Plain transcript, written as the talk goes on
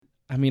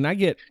I mean,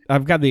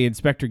 I've got the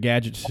Inspector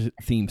Gadget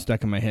theme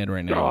stuck in my head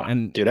right now,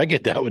 and dude, I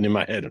get that one in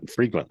my head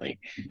frequently,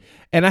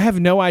 and I have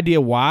no idea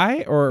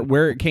why or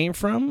where it came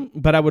from,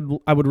 but I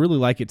would really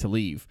like it to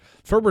leave.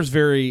 Ferber's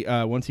very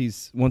once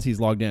he's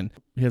logged in,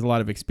 he has a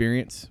lot of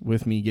experience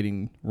with me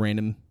getting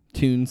random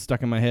tunes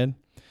stuck in my head,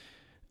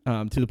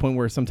 to the point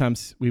where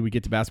sometimes we would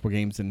get to basketball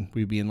games and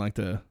we'd be in like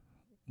the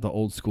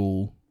old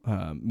school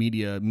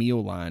media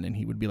meal line, and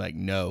he would be like,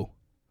 no.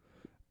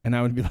 And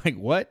I would be like,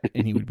 what?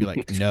 And he would be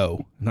like,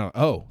 no. No.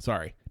 Oh,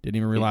 sorry. Didn't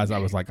even realize I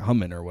was like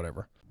humming or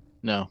whatever.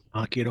 No.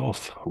 Knock it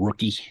off,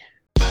 rookie.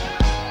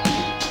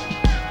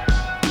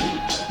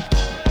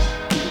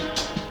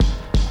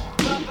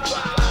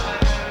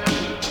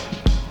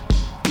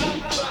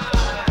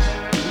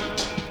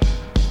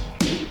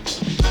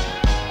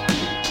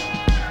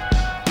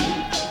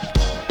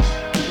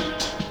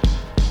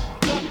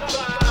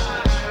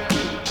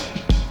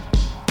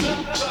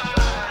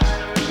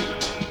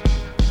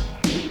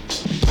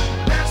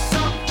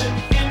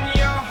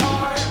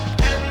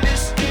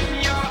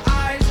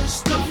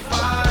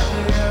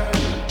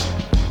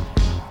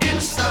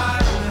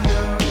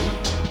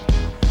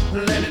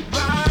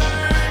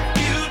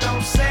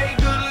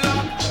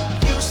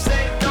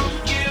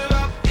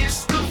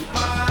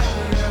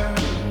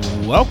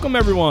 Welcome,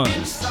 everyone,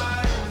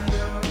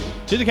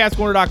 to the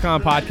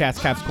CavsCorner.com podcast,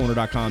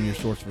 CavsCorner.com, your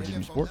source for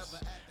Virginia sports.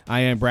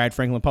 I am Brad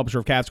Franklin, publisher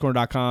of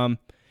CavsCorner.com,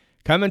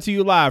 coming to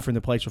you live from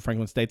the place where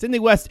Franklin State's in the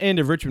west end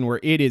of Richmond, where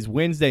it is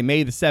Wednesday,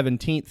 May the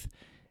 17th.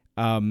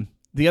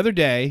 The other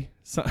day,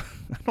 I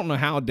don't know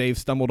how Dave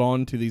stumbled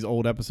on to these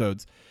old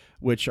episodes,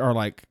 which are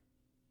like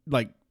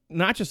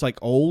not just like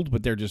old,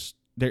 but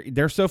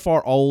they're so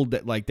far old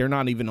that like they're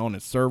not even on a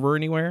server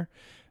anywhere,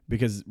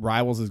 because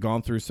Rivals has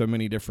gone through so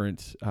many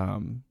different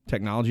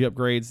technology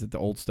upgrades that the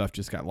old stuff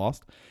just got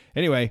lost.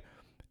 Anyway,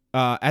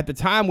 at the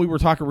time we were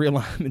talking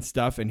realignment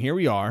stuff, and here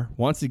we are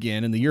once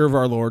again in the year of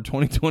our Lord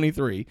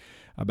 2023,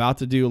 about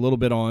to do a little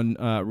bit on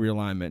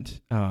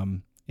realignment.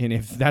 And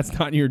if that's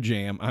not your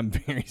jam, I'm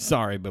very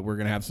sorry, but we're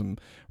gonna have some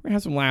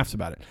laughs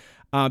about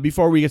it.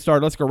 Before we get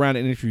started, let's go around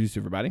and introduce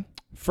everybody.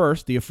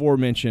 First, the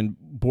aforementioned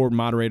board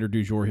moderator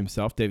du jour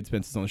himself, David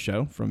Spence, is on the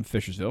show from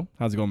Fishersville.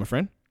 How's it going, my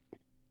friend?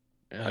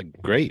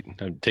 Great.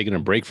 I'm taking a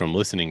break from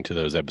listening to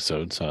those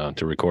episodes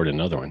to record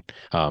another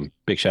one.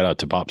 Big shout out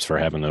to Pops for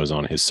having those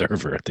on his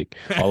server. I think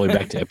all the way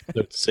back to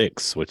episode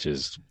 6, which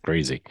is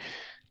crazy.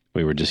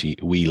 We were just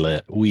wee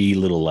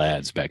little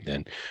lads back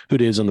then. Who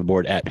Divs on the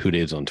board at Who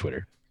Divs on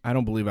Twitter. I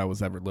don't believe I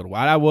was ever little.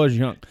 I was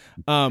young.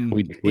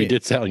 We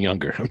did sound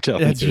younger. I'm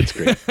telling you, it's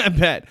great. I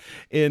bet.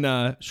 In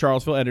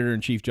Charlottesville,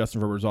 editor-in-chief Justin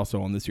Ferber is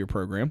also on this year's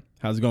program.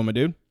 How's it going, my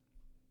dude?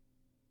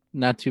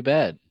 Not too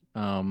bad.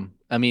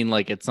 I mean,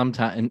 like at some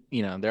time,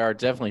 there are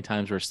definitely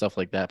times where stuff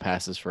like that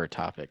passes for a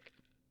topic.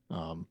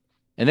 And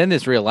then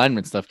this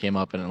realignment stuff came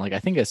up, and like I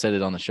think I said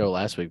it on the show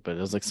last week, but it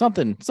was like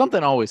something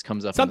always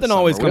comes up. Something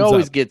always comes up. We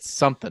always get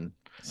something.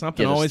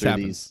 Something always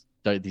happens.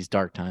 These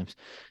dark times.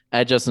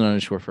 At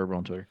Justin_Ferber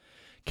on Twitter.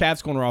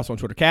 Cavs Corner also on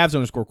Twitter.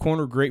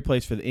 Cavs_Corner. Great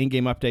place for the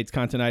in-game updates,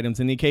 content items,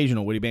 and the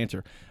occasional witty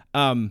banter.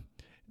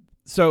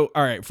 So,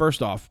 all right.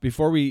 First off,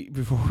 before we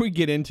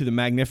get into the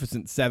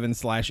magnificent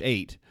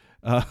 7/8.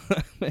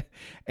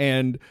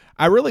 And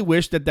I really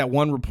wish that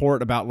one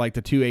report about like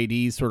the two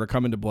ADs sort of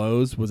coming to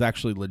blows was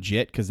actually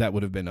legit, because that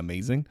would have been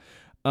amazing.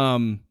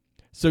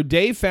 So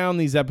Dave found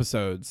these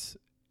episodes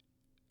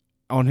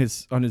on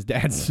his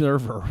dad's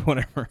server or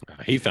whatever.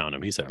 He found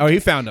them. He said, "Oh, he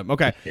found them."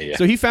 Okay, yeah.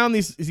 So he found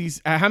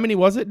these. How many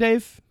was it,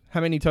 Dave? How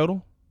many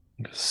total?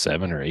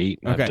 7 or 8.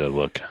 I Okay. have to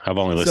look. I've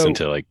only listened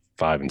to like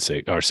 5 and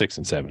 6 or 6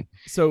 and 7.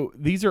 So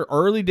these are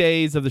early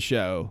days of the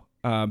show.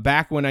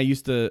 Back when I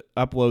used to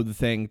upload the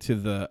thing to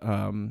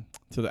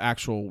the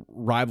actual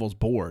Rivals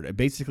board.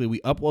 Basically, we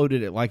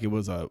uploaded it like it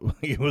was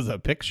a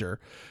picture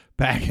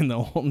back in the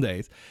old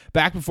days.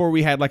 Back before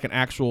we had like an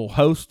actual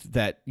host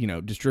that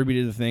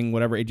distributed the thing,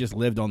 whatever. It just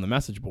lived on the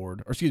message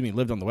board, or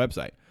lived on the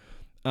website.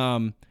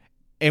 And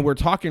we're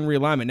talking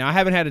realignment now. I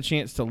haven't had a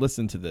chance to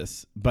listen to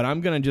this, but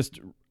I'm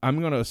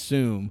gonna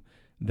assume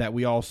that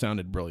we all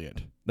sounded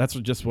brilliant. That's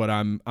just what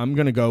I'm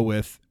gonna go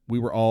with. We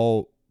were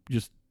all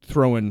just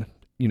throwing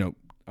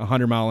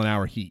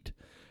 100-mile-an-hour heat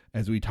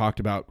as we talked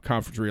about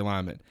conference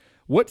realignment.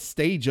 What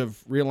stage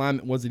of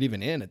realignment was it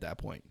even in at that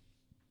point?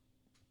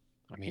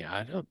 I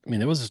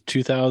mean, it was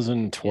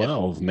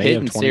 2012, yeah. May Pitt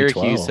of and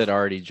 2012. Syracuse had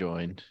already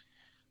joined,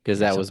 because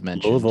that was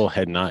mentioned. Louisville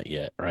had not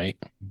yet, right?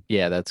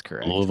 Yeah, that's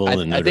correct. Louisville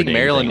and I Notre think Dame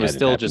Maryland thing was hadn't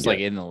still happened just yet. like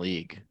in the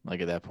league,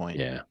 like at that point.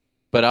 Yeah.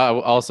 But I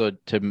also,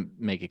 to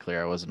make it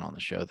clear, I wasn't on the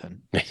show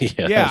then.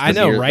 Yeah, I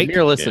know, right?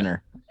 You're a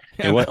listener.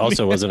 Yeah. It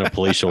also wasn't a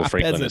palatial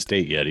Franklin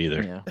estate yet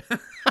either. Yeah.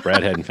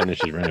 Brad hadn't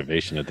finished his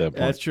renovation at that point.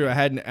 That's true. I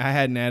hadn't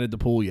added the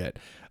pool yet.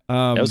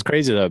 That was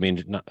crazy though. I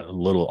mean, not a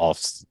little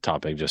off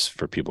topic, just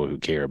for people who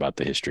care about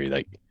the history.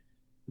 Like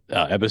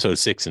episode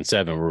 6 and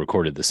 7 were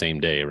recorded the same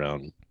day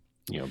around,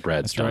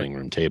 Brad's dining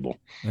room table.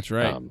 That's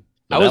right.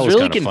 I was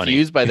really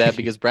confused by that,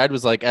 because Brad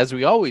was like, as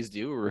we always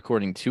do, we're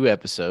recording 2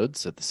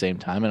 episodes at the same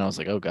time. And I was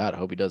like, oh God, I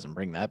hope he doesn't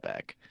bring that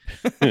back.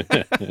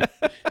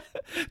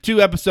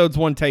 2 episodes,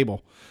 1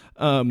 table.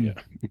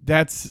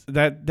 That's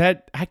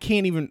that I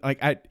can't even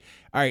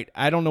all right,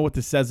 I don't know what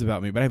this says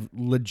about me, but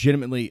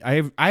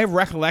I have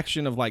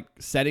recollection of like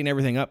setting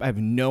everything up. I have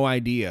no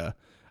idea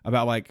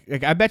about like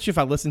I bet you if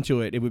I listened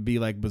to it, it would be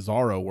like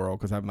Bizarro World,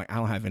 because I'm like I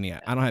don't have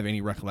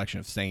any recollection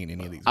of saying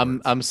any of these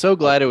words. I'm so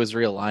glad it was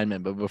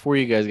realignment, but before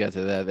you guys got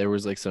to that, there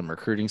was like some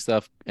recruiting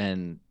stuff,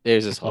 and it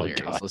was just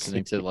hilarious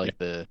listening to like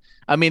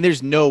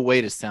there's no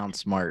way to sound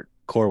smart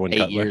Corwin 8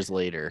 Cutler. years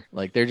later.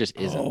 Like there just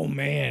isn't. Oh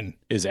man,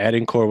 Is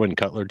adding Corwin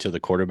Cutler to the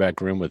quarterback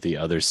room with the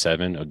other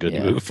 7 a good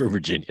move for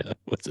Virginia?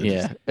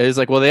 Yeah, it was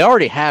like, well, they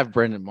already have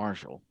Brendan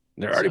Marshall.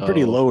 They're already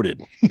pretty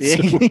loaded.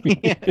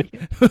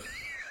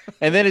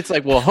 And then it's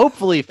like, well,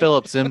 hopefully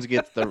Philip Sims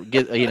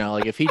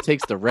like if he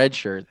takes the red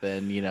shirt,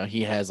 then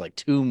he has like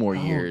 2 more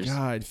years. Oh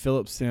God,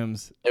 Philip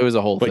Sims. It was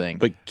a whole thing.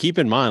 But keep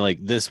in mind,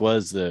 like this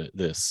was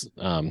this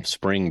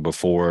spring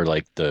before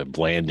like the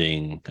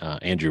Blanding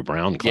Andrew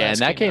Brown class. Yeah, and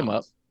that came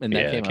up. And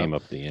that came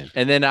up at the end.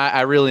 And then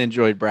I really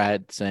enjoyed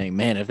Brad saying,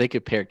 man, if they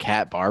could pair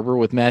Cat Barber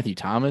with Matthew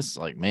Thomas,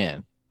 like,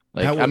 man.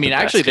 Like, I mean,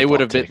 actually, they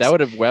would have been. That would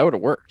have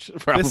worked.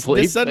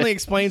 Probably. This suddenly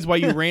explains why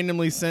you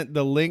randomly sent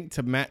the link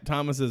to Matt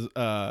Thomas's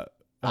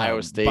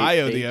Iowa State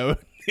bio the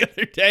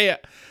other day.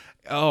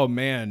 Oh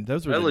man,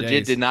 those were. I the legit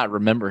days. did not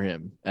remember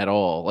him at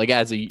all. Like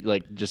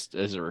just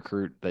as a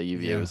recruit that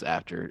UVA was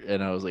after,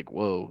 and I was like,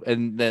 whoa.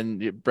 And then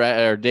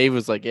Dave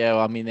was like, yeah,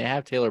 well, I mean, they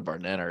have Taylor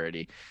Barnett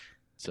already,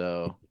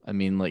 so I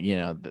mean, like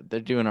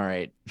they're doing all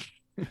right.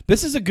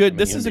 This is a good.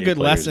 This is a good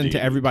lesson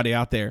to everybody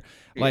out there.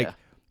 Like. Yeah.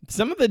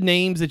 Some of the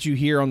names that you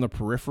hear on the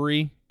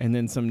periphery, and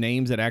then some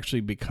names that actually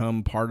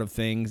become part of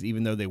things,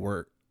 even though they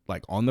were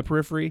like on the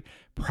periphery,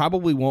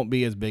 probably won't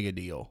be as big a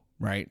deal,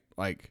 right?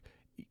 Like,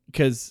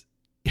 because,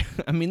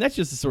 I mean, that's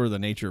just sort of the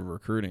nature of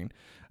recruiting.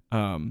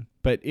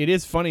 But it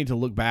is funny to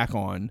look back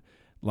on,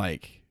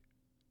 like,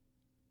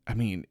 I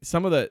mean,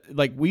 some of the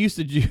like we used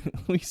to do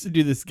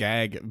this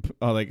gag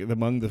like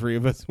among the 3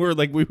 of us where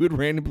like we would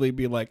randomly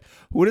be like,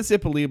 what is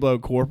Hippolito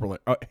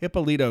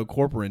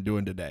Corcoran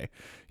doing today?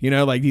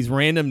 Like these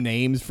random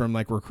names from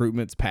like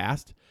recruitments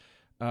past.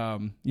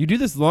 You do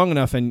this long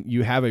enough and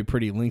you have a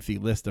pretty lengthy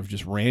list of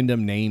just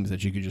random names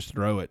that you could just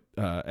throw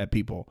at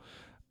people.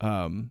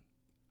 Man,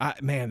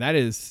 that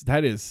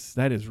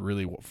is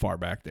really far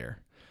back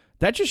there.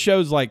 That just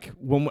shows like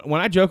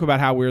when I joke about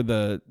how we're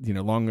the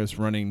longest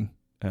running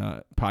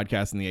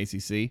podcast in the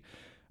ACC.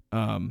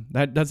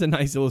 That's a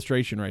nice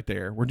illustration right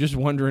there. We're just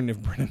wondering if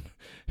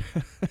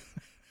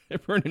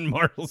Brendan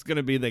Marshall's going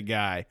to be the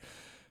guy.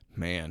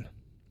 Man,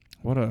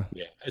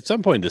 At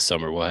some point this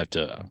summer, we'll have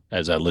to,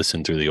 as I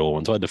listen through the old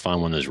ones, I'll have to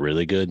find one that's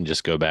really good and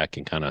just go back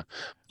and kind of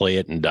play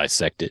it and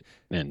dissect it.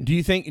 And do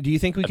you think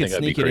we could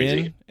sneak it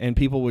in and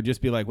people would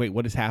just be like, wait,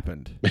 what has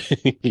happened?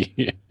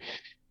 Yeah,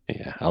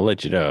 I'll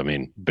let you know. I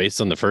mean, based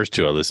on the first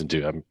 2 I listened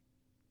to,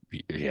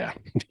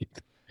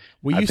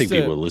 I think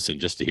people will listen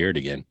just to hear it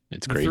again.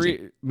 It's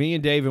crazy. Me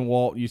and Dave and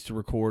Walt used to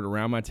record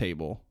around my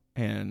table,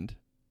 and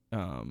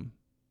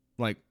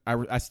like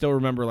I still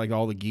remember like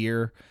all the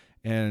gear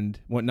and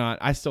whatnot.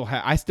 I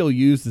still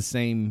use the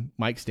same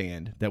mic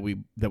stand that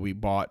we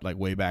bought like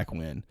way back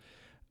when.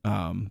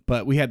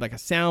 But we had like a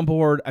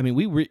soundboard. I mean,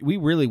 we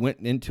really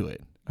went into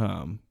it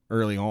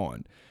early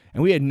on,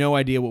 and we had no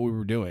idea what we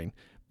were doing.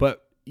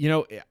 But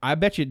I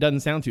bet you it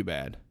doesn't sound too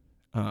bad.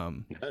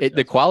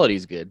 The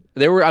quality's good.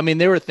 There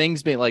were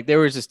things being like there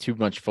was just too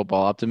much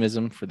football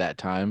optimism for that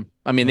time.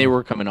 I mean, they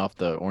were coming off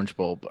the Orange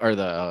Bowl or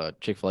the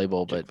Chick-fil-A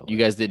Bowl, but you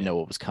guys didn't know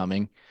what was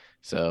coming.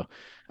 So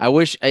I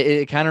wish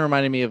it kind of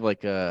reminded me of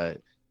like in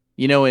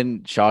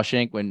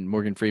Shawshank when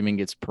Morgan Freeman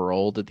gets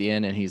paroled at the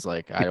end and he's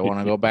like, I want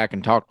to go back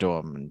and talk to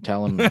him and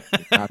tell him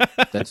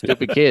that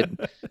stupid kid,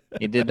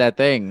 he did that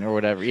thing or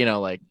whatever.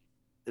 Like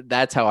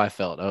that's how I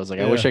felt. I was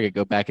like, I wish I could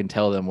go back and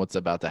tell them what's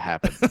about to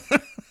happen.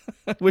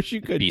 I wish you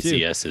could.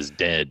 BCS is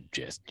dead,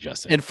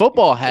 Justin. And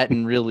football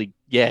hadn't really,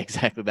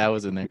 exactly. That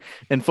was in there.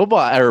 And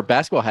football or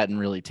basketball hadn't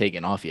really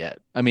taken off yet.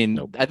 I mean,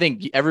 I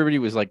think everybody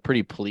was like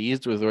pretty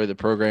pleased with where the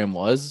program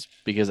was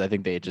because I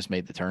think they had just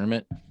made the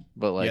tournament.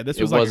 But like, this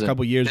was like a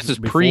couple years. This is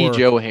pre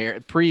Joe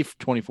Harris, pre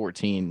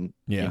 2014.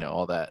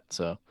 All that.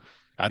 So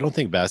I don't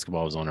think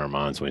basketball was on our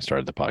minds when we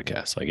started the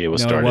podcast. Like it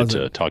was started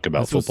to talk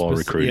about football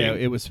recruiting. Yeah,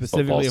 it was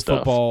specifically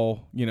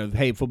football.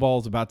 Hey, football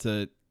is about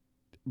to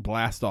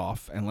blast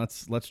off, and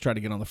let's try to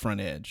get on the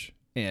front edge.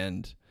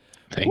 And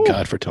thank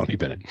God for Tony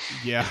Bennett.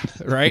 Yeah,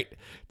 right.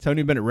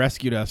 Tony Bennett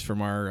rescued us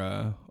from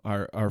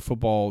our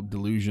football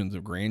delusions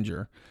of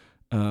grandeur.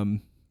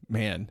 I'm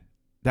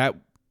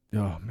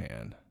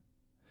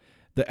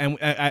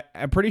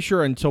pretty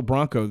sure until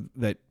Bronco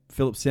that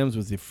Philip Sims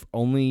was the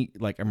only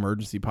like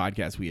emergency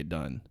podcast we had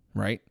done.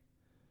 Right.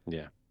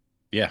 Yeah.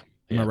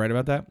 Am I right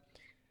about that?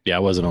 Yeah, I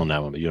wasn't on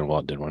that one, but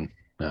Walt did one.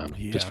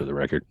 Just for the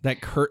record, that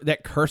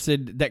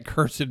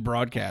cursed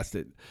broadcast.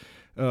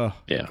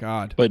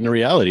 God. But in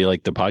reality,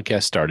 like the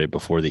podcast started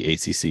before the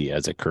ACC,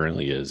 as it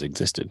currently is,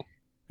 existed.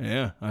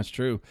 Yeah, that's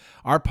true.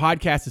 Our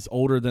podcast is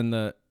older than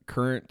the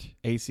current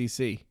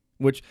ACC.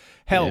 Which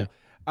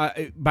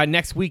by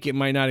next week, it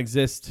might not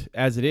exist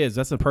as it is.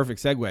 That's a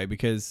perfect segue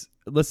because,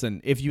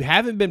 listen, if you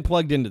haven't been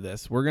plugged into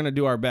this, we're going to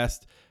do our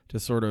best to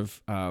sort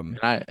of.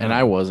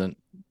 I wasn't.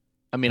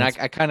 I mean, I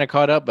kind of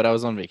caught up, but I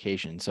was on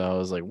vacation. So I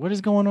was like, what is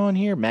going on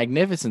here?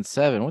 Magnificent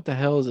Seven. What the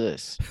hell is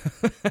this?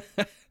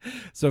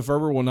 So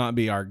Ferber will not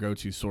be our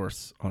go-to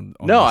source on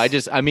no,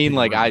 this.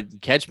 I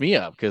catch me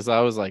up because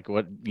I was like,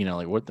 what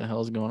the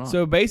hell is going on?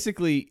 So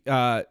basically,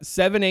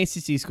 7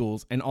 ACC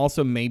schools and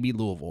also maybe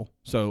Louisville.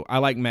 So I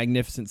like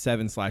Magnificent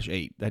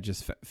 7/8. That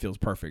just feels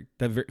perfect.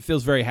 That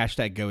feels very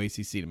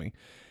 #GoACC to me.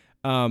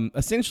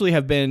 Essentially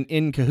have been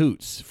in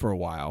cahoots for a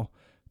while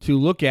to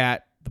look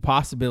at the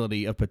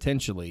possibility of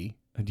potentially.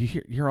 Do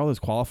you hear all those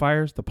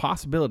qualifiers? The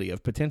possibility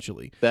of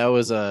potentially.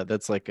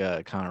 That's like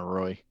Connor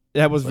Roy.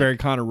 That was very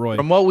Connor Roy.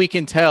 From what we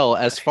can tell,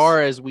 as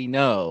far as we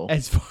know.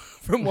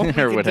 From what we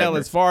can tell,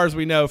 as far as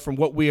we know, from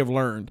what we have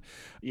learned.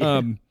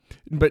 Yeah.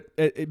 But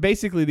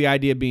basically the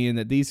idea being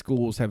that these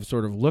schools have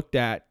sort of looked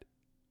at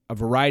a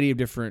variety of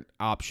different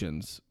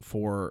options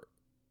for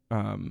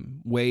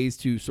ways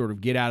to sort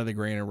of get out of the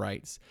grant of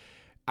rights.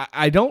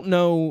 I don't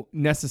know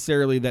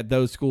necessarily that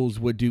those schools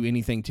would do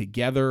anything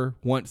together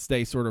once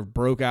they sort of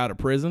broke out of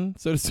prison,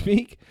 so to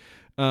speak.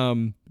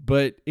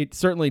 But it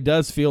certainly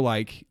does feel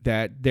like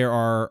that there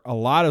are a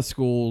lot of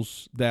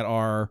schools that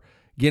are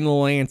getting a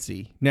little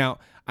antsy. Now,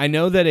 I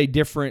know that a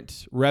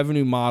different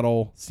revenue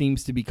model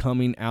seems to be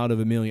coming out of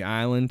Amelia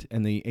Island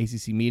and the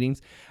ACC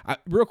meetings.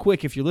 Real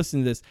quick, if you're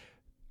listening to this,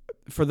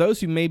 for those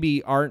who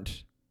maybe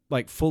aren't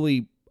like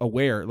fully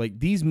aware, like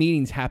these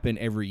meetings happen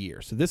every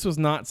year. So this was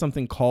not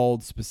something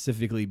called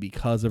specifically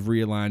because of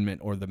realignment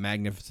or the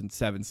Magnificent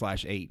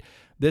 7/8.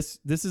 This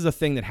is a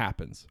thing that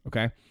happens,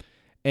 okay?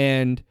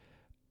 And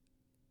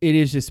it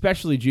is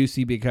especially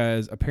juicy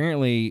because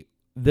apparently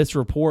this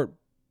report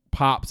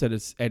pops at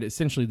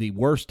essentially the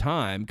worst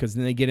time because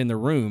then they get in the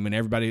room and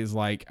everybody is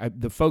like,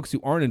 the folks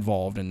who aren't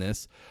involved in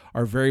this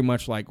are very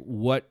much like,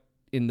 what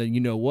in the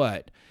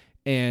what?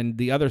 And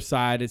the other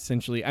side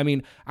essentially, I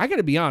mean, I got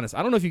to be honest.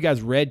 I don't know if you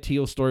guys read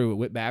Teal's story with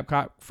Whit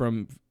Babcock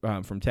from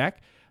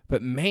Tech,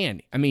 but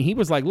man, I mean, he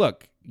was like,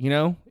 look,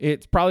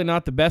 it's probably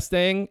not the best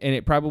thing and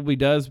it probably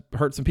does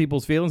hurt some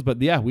people's feelings, but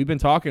yeah, we've been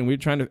talking, we're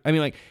trying to, I mean,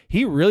 like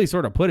he really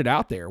sort of put it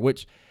out there,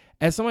 which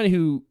as somebody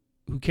who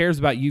cares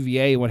about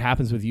UVA and what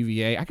happens with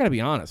UVA, I got to be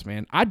honest,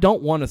 man, I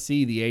don't want to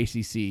see the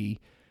ACC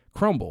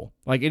crumble.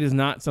 Like it is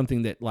not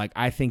something that like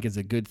I think is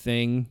a good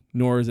thing,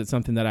 nor is it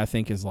something that I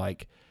think is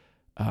like,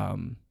 I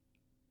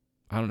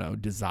don't know,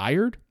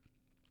 desired,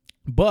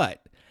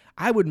 but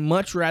I would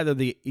much rather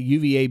the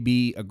UVA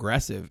be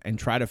aggressive and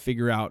try to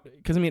figure out,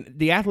 because I mean,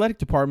 the athletic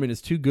department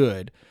is too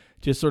good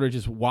to sort of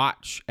just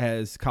watch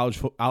as college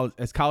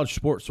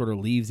sports sort of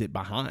leaves it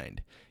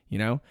behind,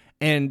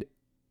 and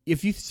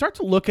if you start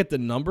to look at the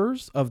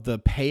numbers of the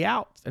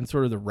payouts and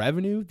sort of the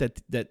revenue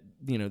that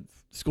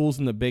schools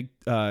in the Big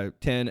 10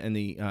 and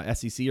the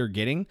SEC are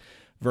getting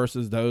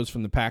versus those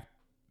from the Pac,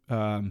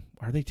 are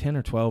they 10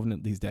 or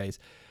 12 these days?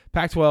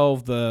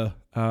 Pac-12, the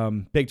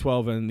Big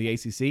 12, and the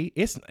ACC,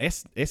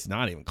 it's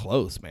not even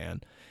close,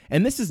 man.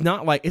 And this is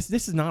not like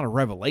this is not a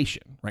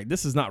revelation, right?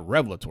 This is not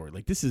revelatory.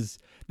 Like this is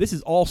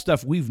all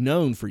stuff we've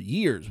known for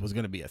years was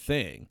going to be a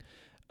thing.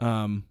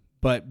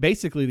 But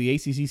basically, the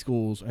ACC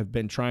schools have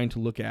been trying to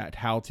look at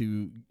how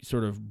to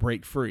sort of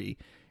break free,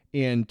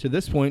 and to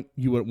this point,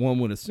 one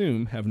would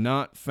assume have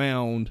not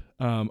found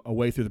a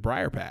way through the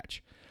briar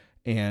patch,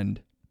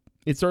 and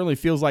it certainly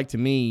feels like to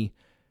me,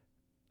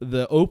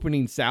 the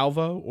opening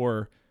salvo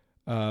or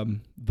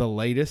the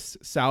latest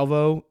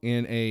salvo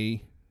in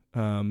a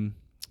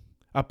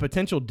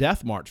potential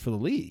death march for the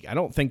league. I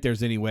don't think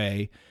there's any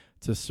way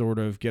to sort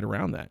of get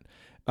around that.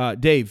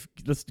 Dave,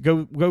 let's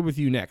go with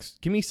you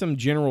next. Give me some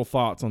general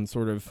thoughts on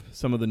sort of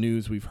some of the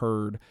news we've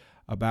heard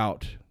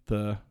about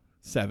the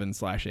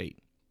 7/8.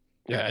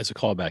 Yeah, as a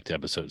callback to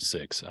episode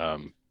 6,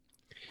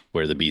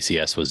 where the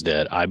BCS was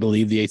dead, I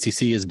believe the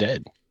ACC is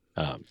dead.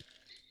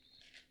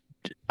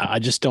 I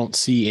just don't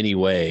see any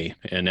way.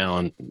 And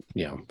now,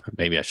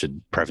 maybe I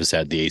should preface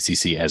that the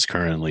ACC as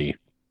currently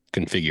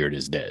configured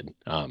is dead.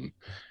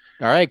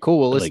 All right, cool.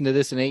 We'll listen to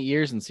this in 8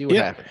 years and see what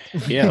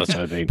happens. Yeah, that's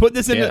what I mean. Put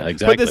this in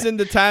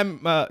the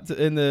time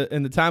in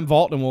the time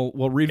vault, and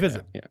we'll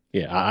revisit.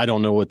 Yeah. I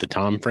don't know what the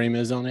time frame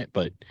is on it,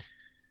 but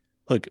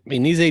look, I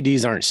mean, these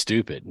ADs aren't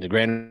stupid. The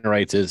grant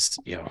rights is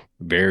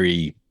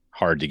very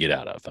hard to get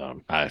out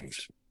of. I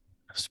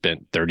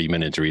spent 30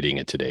 minutes reading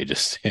it today.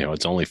 Just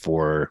it's only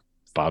 4 or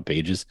 5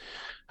 pages,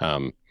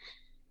 but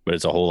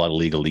it's a whole lot of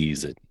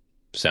legalese. It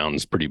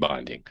sounds pretty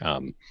binding.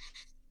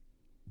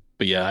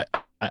 But yeah,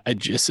 I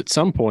just at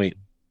some point,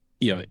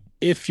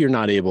 if you're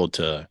not able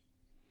to,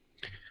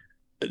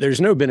 there's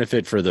no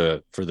benefit for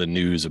the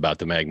news about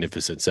the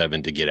Magnificent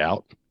Seven to get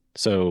out.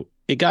 So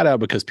it got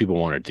out because people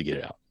wanted to get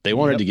it out. They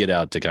wanted to get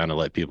out to kind of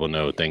let people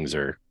know things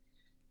are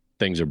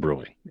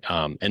brewing.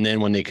 And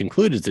then when they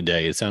concluded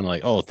today, it sounded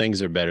like, oh,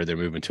 things are better. They're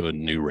moving to a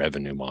new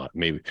revenue model.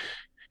 Maybe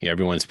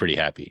everyone's pretty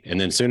happy.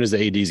 And then as soon as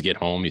the ADs get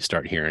home, you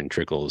start hearing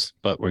trickles,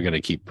 but we're going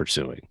to keep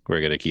pursuing.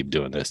 We're going to keep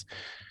doing this.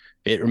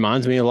 It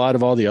reminds me a lot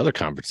of all the other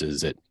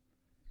conferences that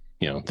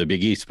the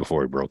Big East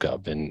before it broke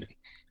up, and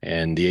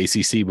the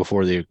ACC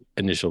before the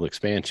initial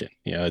expansion.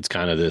 It's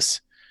kind of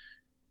this,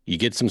 you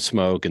get some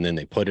smoke and then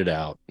they put it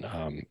out.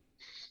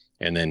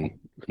 And then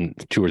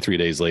 2 or 3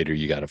 days later,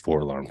 you got a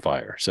 4-alarm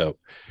fire. So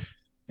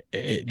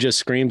it just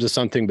screams of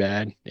something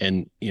bad.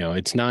 And,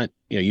 it's not,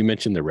 you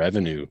mentioned the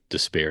revenue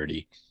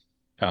disparity.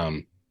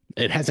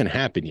 It hasn't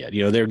happened yet.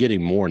 They're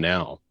getting more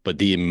now, but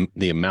the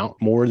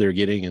amount more they're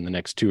getting in the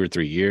next 2 or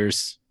 3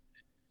 years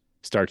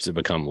starts to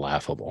become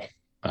laughable.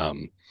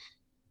 And,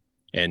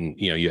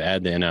 you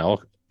add the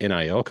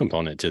NIL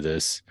component to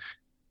this,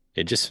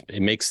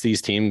 it makes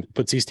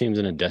puts these teams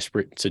in a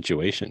desperate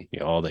situation,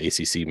 all the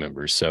ACC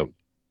members. So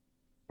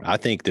I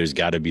think there's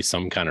got to be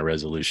some kind of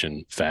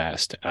resolution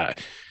fast.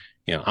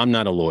 I'm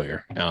not a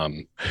lawyer.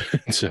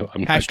 So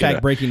I'm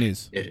not breaking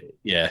news.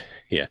 Yeah.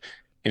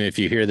 And if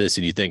you hear this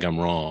and you think I'm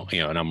wrong,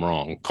 and I'm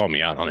wrong, call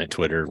me out on it,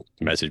 Twitter,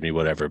 message me,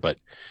 whatever. But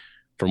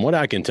from what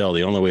I can tell,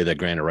 the only way that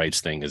granted rights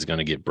thing is going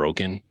to get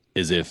broken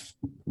is if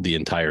the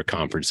entire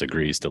conference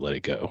agrees to let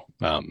it go.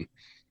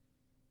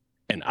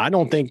 And I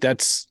don't think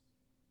that's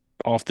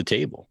off the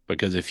table,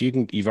 because if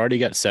you've already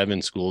got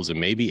 7 schools and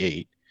maybe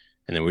 8,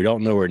 and then we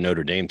don't know where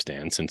Notre Dame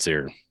stands since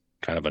they're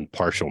kind of a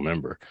partial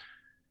member.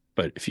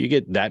 But if you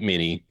get that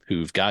many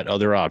who've got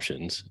other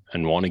options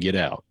and want to get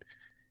out,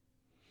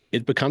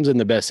 it becomes in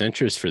the best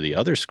interest for the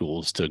other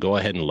schools to go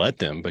ahead and let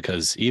them,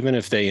 because even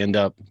if they end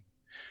up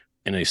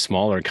in a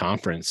smaller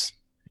conference,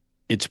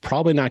 they're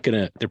probably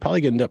going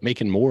to end up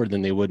making more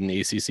than they would in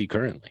the ACC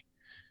currently,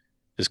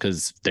 just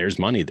because there's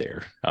money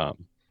there.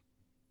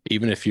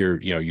 Even if your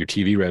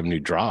TV revenue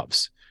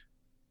drops,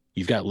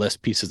 you've got less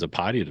pieces of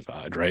pie to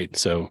divide, right?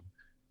 So,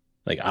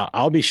 like,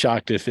 I'll be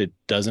shocked if it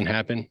doesn't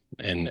happen.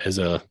 And as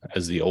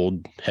the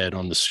old head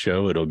on the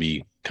show, it'll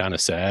be kind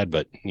of sad.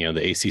 But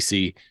the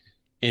ACC,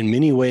 in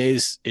many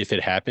ways, if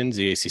it happens,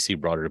 the ACC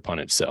brought it upon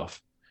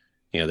itself.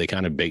 They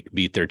kind of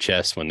beat their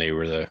chest when they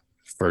were the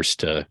first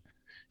to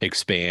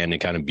expand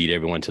and kind of beat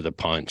everyone to the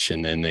punch,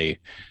 and then they,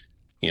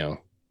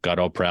 got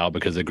all proud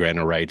because the grant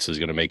of rights was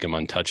going to make them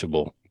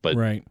untouchable. But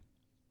right,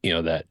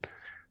 that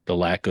the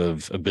lack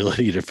of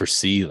ability to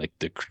foresee like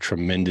the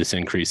tremendous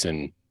increase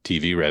in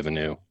TV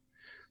revenue,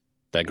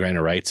 that grant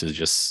of rights is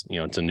just,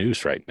 it's a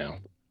noose right now.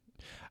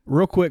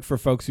 Real quick for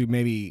folks who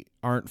maybe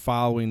aren't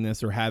following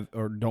this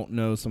or don't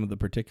know some of the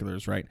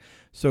particulars, right?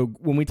 So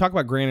when we talk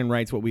about granting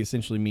rights, what we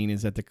essentially mean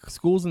is that the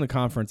schools in the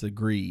conference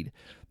agreed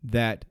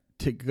that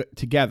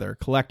together,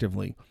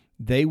 collectively,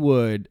 they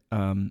would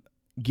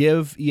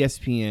give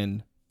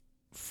ESPN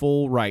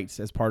full rights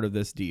as part of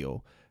this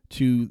deal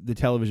to the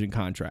television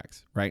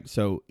contracts, right?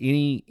 So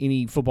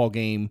any football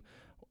game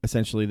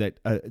essentially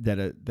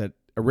that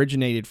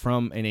originated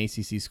from an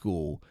ACC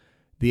school,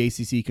 the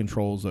ACC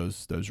controls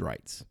those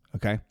rights,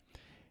 okay?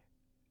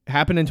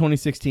 Happened in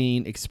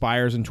 2016,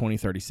 expires in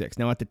 2036.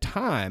 Now, at the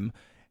time,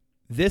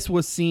 this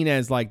was seen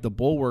as like the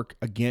bulwark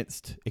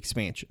against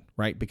expansion,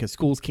 right? Because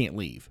schools can't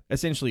leave.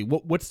 Essentially,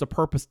 what's the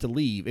purpose to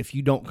leave if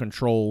you don't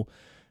control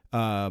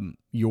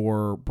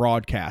your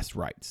broadcast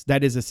rights?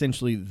 That is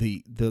essentially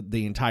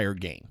the entire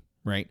game,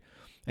 right?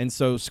 And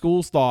so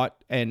schools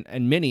thought, and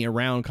many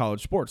around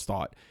college sports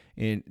thought,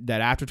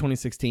 that after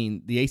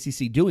 2016, the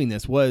ACC doing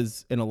this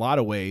was, in a lot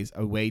of ways,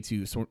 a way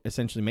to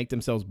essentially make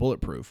themselves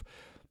bulletproof,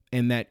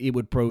 and that it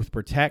would both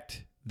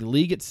protect the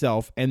league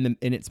itself and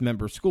its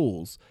member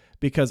schools,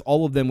 because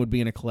all of them would be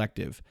in a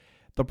collective.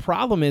 The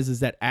problem is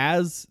that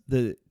as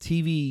the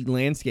TV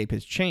landscape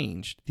has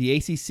changed, the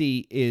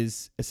ACC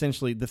is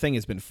essentially, the thing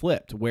has been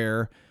flipped,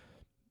 where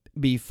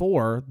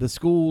before the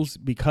schools,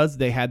 because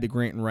they had the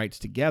grant and rights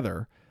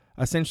together,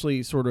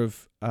 essentially sort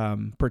of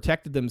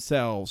protected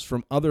themselves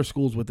from other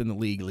schools within the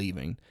league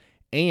leaving,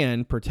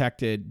 and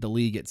protected the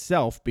league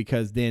itself,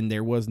 because then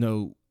there was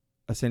no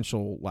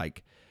essential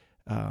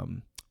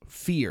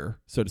fear,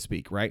 so to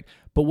speak, right?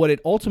 But what it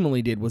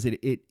ultimately did was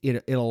it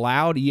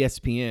allowed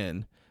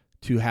ESPN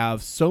to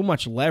have so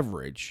much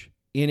leverage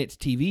in its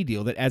TV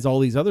deal that as all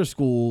these other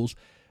schools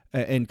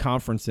and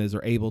conferences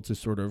are able to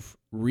sort of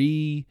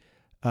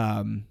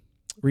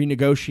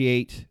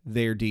renegotiate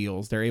their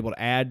deals, they're able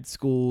to add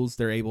schools,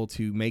 they're able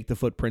to make the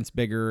footprints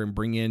bigger and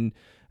bring in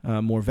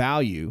more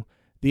value.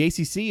 The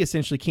ACC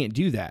essentially can't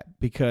do that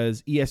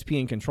because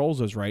ESPN controls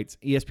those rights.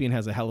 ESPN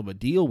has a hell of a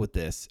deal with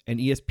this, and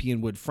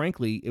ESPN would,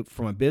 frankly,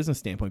 from a business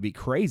standpoint, be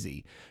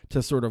crazy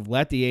to sort of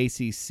let the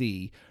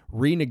ACC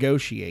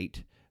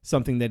renegotiate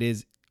something that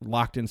is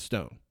locked in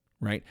stone,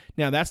 right?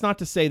 Now, that's not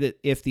to say that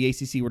if the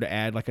ACC were to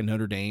add like a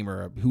Notre Dame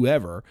or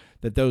whoever,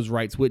 that those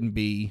rights wouldn't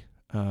be,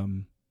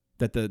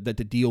 that the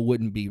deal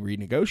wouldn't be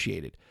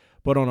renegotiated.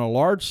 But on a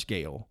large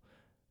scale,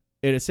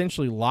 it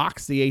essentially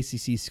locks the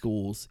ACC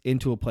schools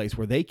into a place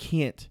where they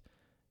can't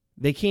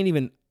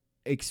even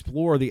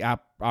explore the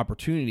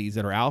opportunities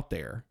that are out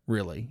there,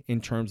 really,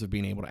 in terms of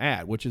being able to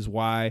add, which is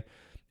why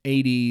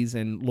ADs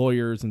and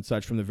lawyers and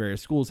such from the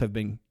various schools have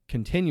been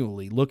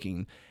continually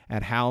looking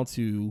at how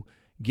to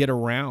get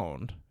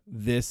around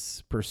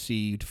this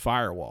perceived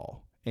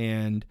firewall.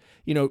 And,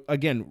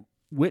 again,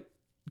 Witt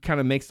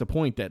kind of makes the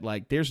point that,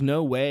 like, there's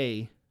no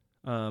way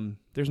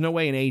There's no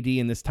way an AD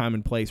in this time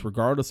and place,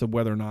 regardless of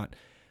whether or not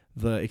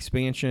the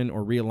expansion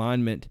or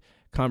realignment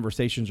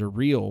conversations are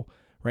real,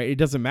 right? It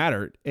doesn't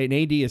matter. An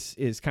AD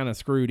is kind of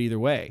screwed either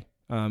way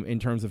in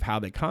terms of how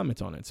they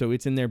comment on it. So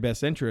it's in their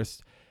best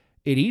interest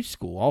at each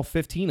school, all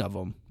 15 of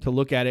them, to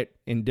look at it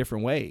in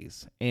different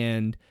ways.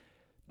 And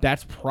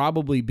that's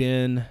probably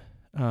been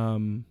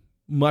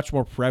much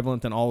more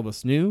prevalent than all of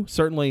us knew.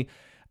 Certainly,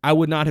 I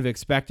would not have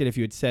expected if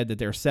you had said that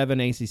there are 7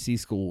 ACC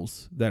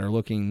schools that are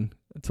looking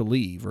to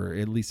leave, or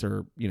at least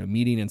are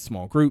meeting in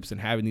small groups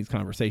and having these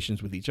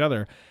conversations with each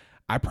other.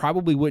 I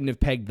probably wouldn't have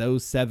pegged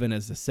those 7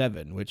 as the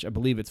 7, which I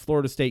believe it's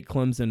Florida State,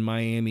 Clemson,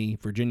 Miami,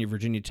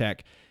 Virginia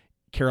Tech,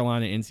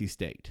 Carolina, NC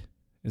State.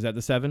 Is that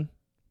the 7?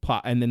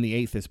 And then the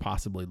 8th is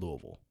possibly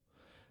Louisville.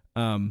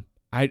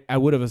 I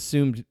would have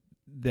assumed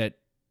that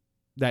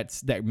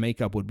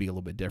makeup would be a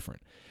little bit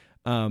different.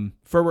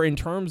 For in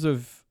terms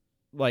of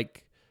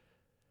like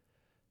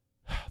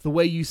the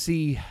way you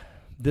see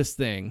this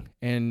thing,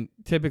 and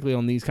typically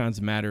on these kinds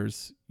of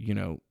matters,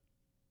 you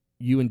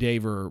and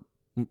Dave are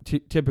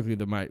typically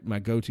my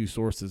go-to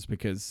sources,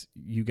 because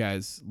you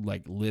guys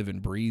like live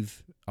and breathe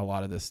a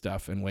lot of this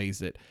stuff in ways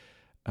that,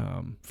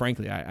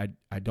 frankly,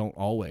 I don't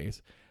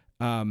always.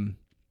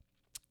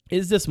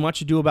 Is this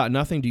much ado about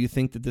nothing? Do you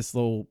think that this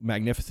little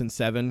Magnificent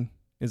 7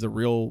 is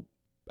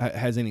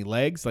has any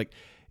legs?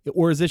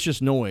 Or is this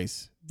just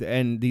noise?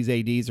 And these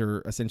ADs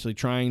are essentially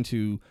trying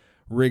to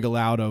wriggle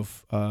out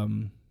of,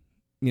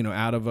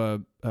 out of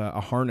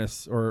a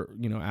harness, or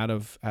out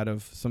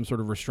of some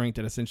sort of restraint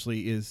that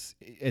essentially is,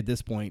 at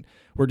this point,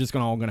 we're just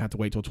all going to have to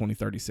wait till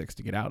 2036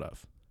 to get out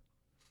of.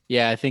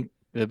 Yeah, I think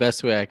the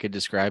best way I could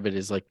describe it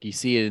is like you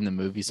see it in the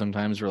movie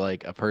sometimes, where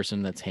like a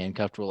person that's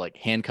handcuffed will like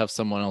handcuff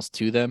someone else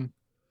to them,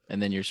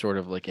 and then you're sort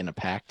of like in a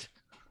pact.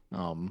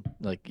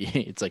 Like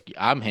it's like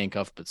I'm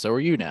handcuffed, but so are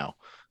you now.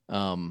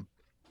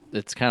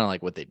 It's kind of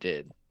like what they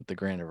did with the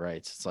grant of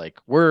rights. It's like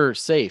we're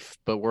safe,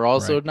 but we're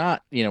also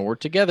not. We're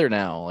together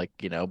now.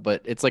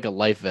 But it's like a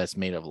life vest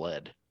made of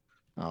lead.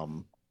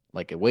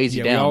 Like it weighs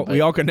you down.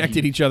 We all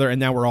connected each other, and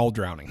now we're all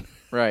drowning.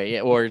 Right.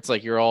 Yeah. Or it's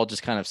like you're all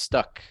just kind of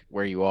stuck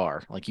where you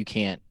are. Like you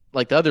can't.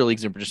 Like the other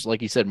leagues are just,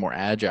 like you said, more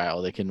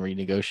agile. They can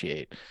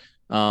renegotiate.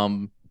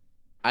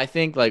 I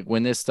think like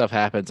when this stuff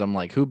happens, I'm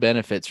like, who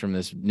benefits from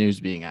this news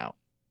being out?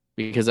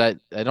 Because I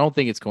don't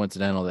think it's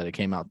coincidental that it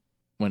came out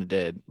when it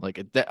did.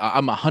 Like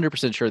I'm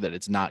 100% sure that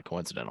it's not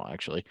coincidental,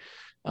 actually.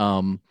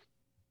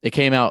 It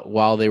came out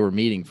while they were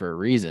meeting for a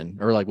reason,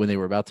 or like when they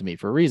were about to meet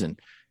for a reason.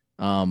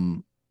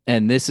 And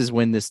this is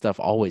when this stuff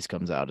always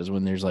comes out, is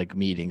when there's like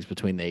meetings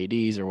between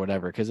the ADs or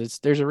whatever, because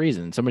there's a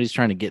reason. Somebody's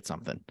trying to get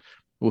something.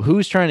 Well,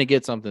 who's trying to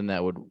get something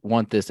that would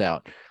want this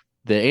out?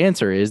 The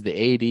answer is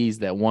the ADs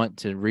that want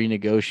to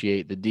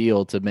renegotiate the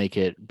deal to make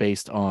it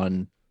based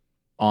on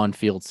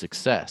on-field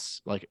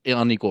success, like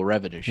unequal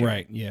revenue share.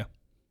 Right, yeah.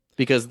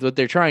 Because what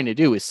they're trying to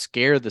do is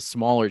scare the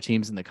smaller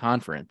teams in the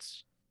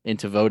conference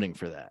into voting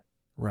for that.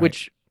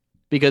 Right.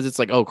 Because it's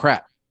like, oh,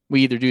 crap,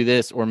 we either do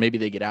this or maybe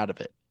they get out of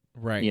it.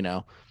 Right.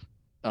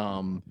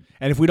 And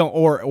if we don't,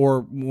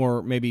 or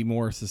more, maybe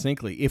more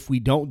succinctly, if we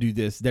don't do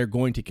this, they're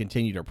going to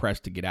continue to press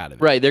to get out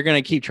of it. Right. They're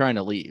going to keep trying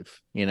to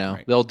leave.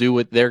 Right. They'll do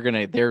what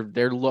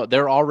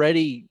they're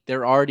already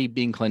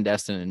being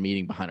clandestine and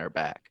meeting behind our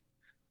back.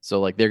 So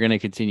like they're going to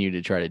continue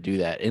to try to do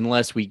that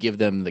unless we give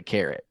them the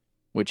carrot,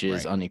 which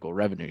is unequal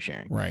revenue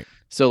sharing. Right.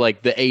 So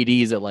like the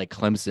ADs at like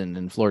Clemson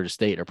and Florida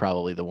State are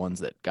probably the ones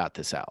that got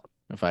this out,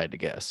 if I had to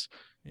guess.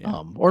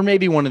 Yeah. Or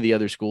maybe one of the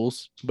other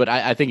schools, but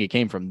I think it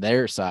came from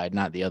their side,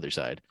 not the other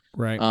side.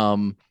 Right.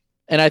 And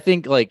I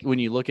think like when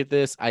you look at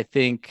this, I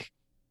think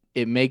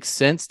it makes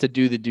sense to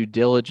do the due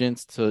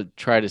diligence to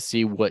try to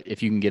see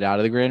if you can get out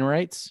of the grant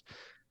rights.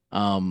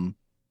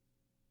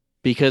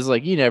 Because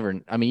like you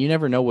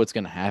never know what's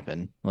going to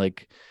happen.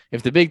 Like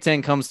if the Big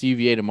Ten comes to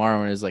UVA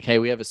tomorrow and is like, hey,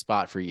 we have a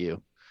spot for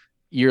you,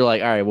 you're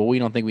like, all right, well, we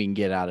don't think we can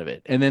get out of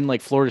it. And then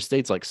like Florida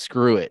State's like,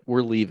 screw it,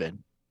 we're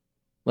leaving.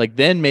 Like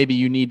then maybe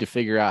you need to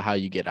figure out how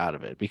you get out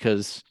of it,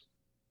 because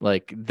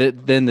like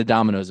then the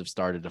dominoes have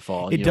started to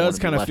fall. It does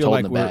kind of feel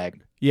like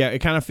it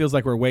kind of feels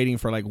like we're waiting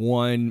for like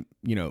one,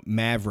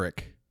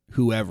 maverick,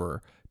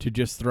 whoever, to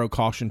just throw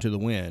caution to the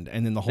wind,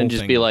 and then the whole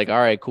thing be like, all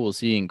right, cool,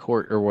 see you in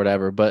court or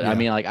whatever. But I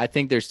mean, like I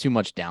think there's too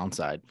much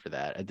downside for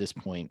that at this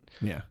point.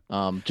 Yeah.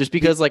 Just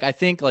because like I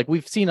think like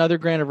we've seen other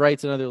grant of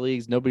rights in other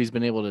leagues, nobody's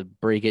been able to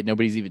break it.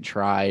 Nobody's even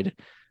tried.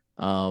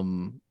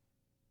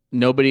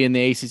 Nobody in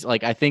the ACC,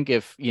 like I think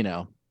if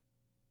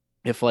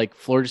like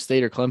Florida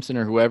State or Clemson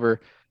or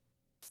whoever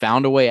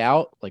found a way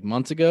out like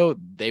months ago,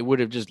 they would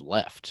have just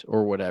left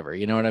or whatever.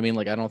 You know what I mean?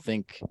 Like I don't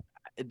think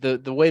the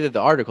way that the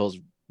articles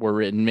were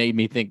written made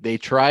me think they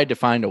tried to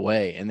find a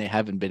way and they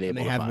haven't been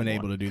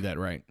able. To do that,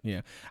 right?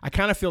 Yeah, I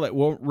kind of feel like,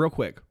 well, real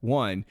quick,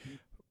 one,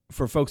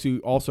 for folks who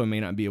also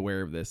may not be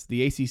aware of this,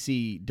 the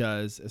ACC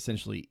does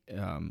essentially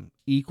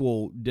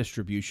equal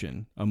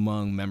distribution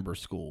among member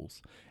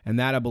schools, and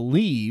that I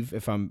believe,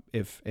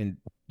 and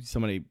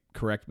somebody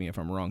correct me if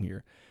I'm wrong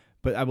here,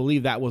 but I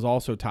believe that was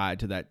also tied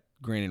to that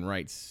grant and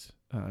rights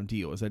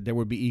deal, is that there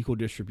would be equal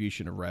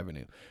distribution of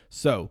revenue.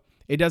 So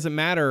it doesn't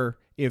matter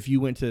if you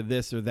went to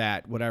this or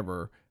that,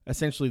 whatever.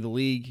 Essentially, the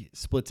league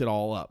splits it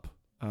all up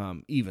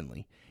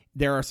evenly.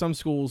 There are some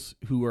schools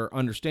who are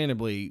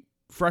understandably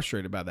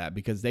frustrated about that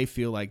because they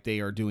feel like they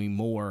are doing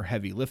more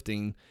heavy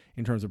lifting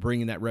in terms of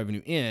bringing that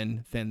revenue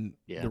in than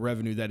the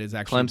revenue that is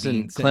actually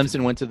being sent to them.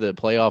 Clemson went to the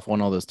playoff,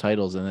 won all those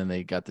titles, and then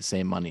they got the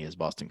same money as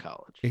Boston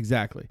College.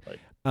 Exactly.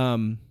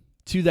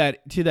 To that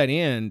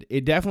end,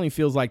 it definitely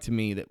feels like to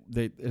me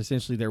that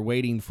essentially they're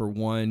waiting for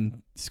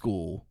one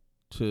school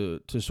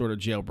to sort of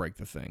jailbreak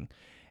the thing.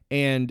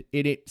 And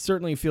it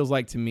certainly feels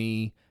like to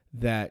me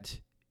that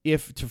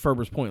if, to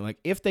Ferber's point, like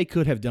if they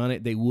could have done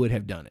it, they would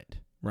have done it,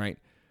 right?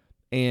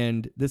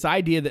 And this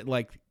idea that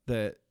like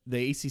the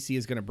ACC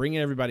is going to bring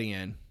everybody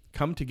in,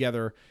 come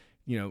together,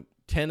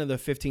 10 of the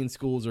 15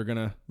 schools are going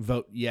to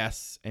vote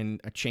yes and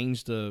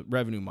change the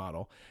revenue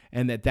model,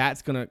 and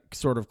that's going to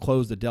sort of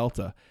close the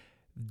delta.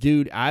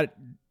 Dude, that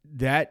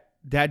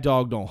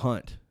dog don't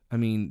hunt. I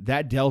mean,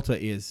 that delta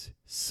is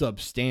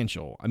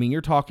substantial. I mean,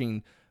 you're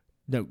talking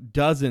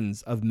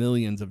dozens of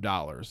millions of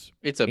dollars.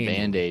 It's a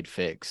Band-Aid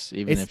fix,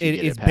 even if you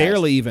get it's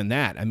barely even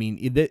that. I mean,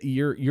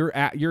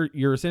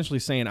 you're essentially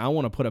saying I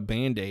want to put a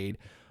Band-Aid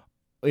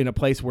in a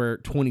place where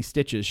 20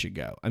 stitches should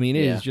go. I mean,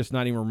 it is just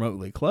not even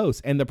remotely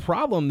close. And the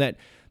problem that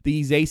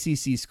these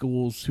ACC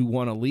schools who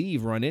want to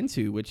leave run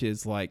into, which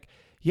is like,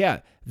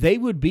 they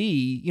would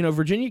be,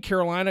 Virginia,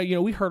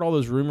 Carolina, we heard all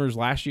those rumors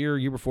last year,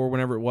 year before,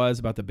 whenever it was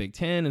about the Big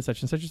Ten and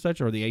such and such and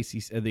such, or the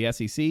ACC, the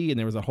SEC, and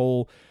there was a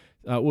whole,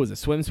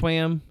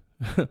 Swam,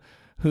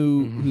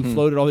 who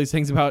floated all these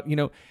things about,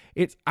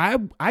 it's,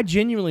 I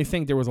genuinely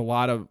think there was a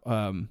lot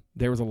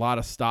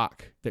of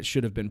stock that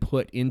should have been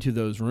put into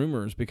those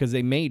rumors because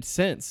they made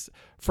sense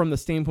from the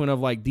standpoint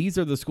of like, these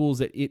are the schools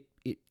that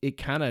it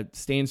kind of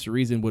stands to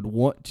reason would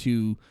want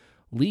to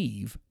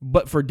leave,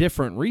 but for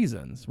different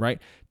reasons,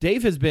 right?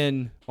 Dave has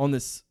been on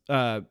this,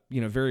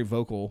 very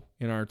vocal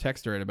in our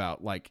text thread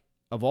about like,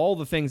 of all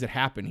the things that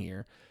happen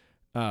here,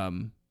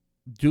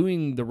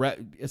 doing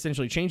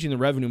essentially changing the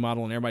revenue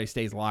model and everybody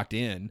stays locked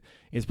in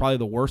is probably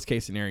the worst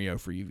case scenario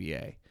for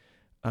UVA.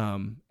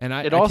 And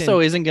it also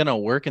isn't going to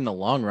work in the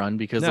long run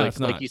because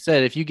like you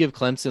said, if you give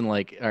Clemson,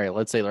 like, all right,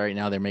 let's say right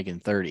now they're making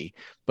 30,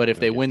 but if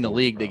they win the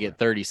league, they get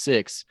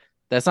 36.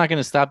 That's not going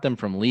to stop them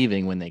from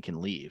leaving when they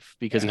can leave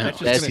because the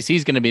SEC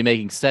is going to be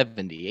making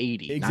 70,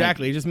 80.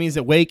 Exactly. 90. It just means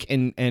that Wake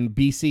and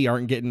BC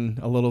aren't getting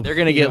a little. They're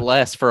going to get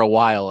less for a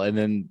while, and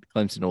then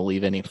Clemson will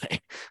leave anyway,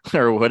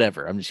 or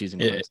whatever. I'm just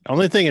using.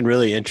 Only thing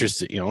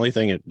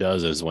it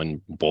does is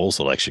when bowl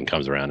selection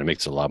comes around, it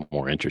makes it a lot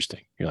more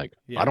interesting. You're like,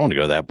 I don't want to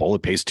go to that bowl.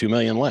 It pays $2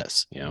 million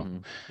less.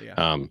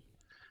 But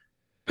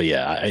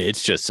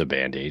it's just a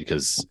Band-Aid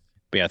because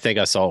I think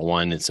I saw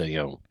one. It's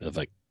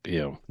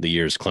the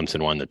years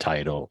Clemson won the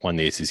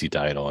ACC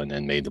title, and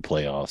then made the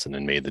playoffs, and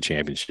then made the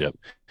championship,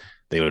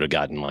 they would have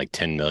gotten like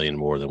 10 million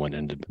more than what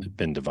had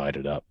been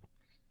divided up.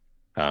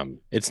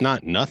 It's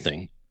not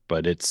nothing,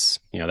 but it's,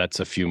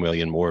 that's a few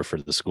million more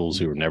for the schools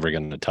who are never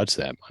going to touch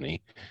that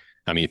money.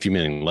 I mean, a few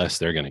million less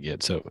they're going to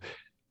get. So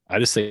I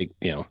just think,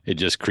 it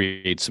just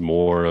creates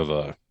more of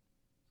a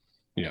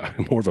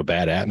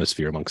bad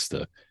atmosphere amongst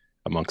the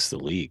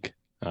league.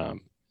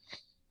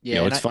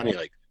 It's funny,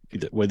 like,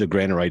 the way the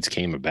grant rights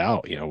came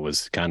about,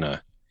 was kind of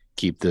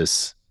keep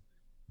this,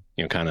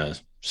 kind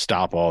of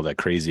stop all that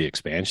crazy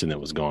expansion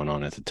that was going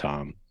on at the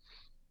time.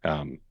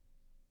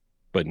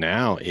 But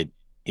now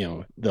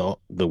the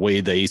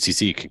way the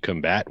ACC can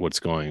combat what's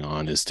going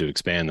on is to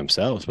expand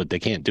themselves, but they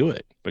can't do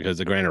it because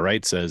the grant of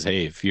rights says,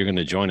 hey, if you're going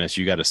to join us,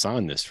 you got to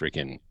sign this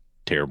freaking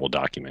terrible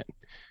document.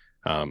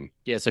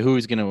 So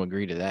who's going to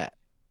agree to that?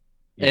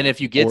 And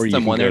if you get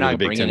someone, they're not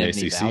bringing in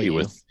any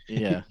value.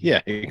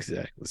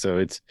 Exactly.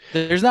 So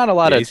there's not a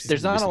lot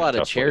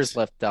of chairs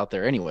left out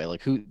there anyway.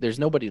 Like there's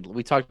nobody.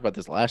 We talked about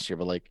this last year,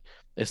 but like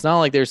it's not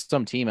like there's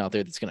some team out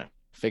there that's gonna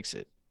fix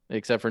it,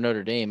 except for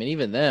Notre Dame, and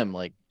even them.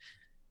 Like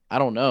I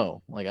don't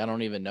know. Like I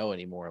don't even know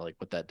anymore. Like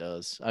what that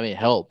does. I mean, it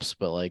helps,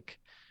 but like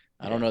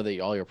I don't know that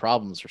all your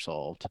problems are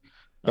solved.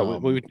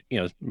 But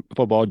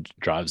football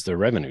drives the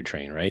revenue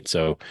train, right?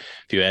 So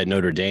if you add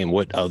Notre Dame,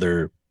 what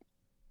other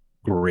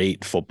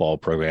great football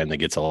program that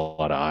gets a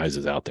lot of eyes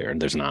is out there? And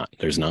there's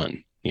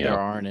none. There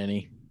aren't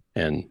any.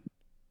 And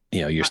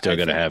you're still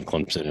going to have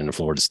Clemson and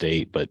Florida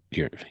State, but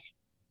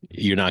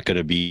you're not going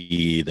to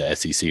be the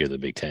SEC or the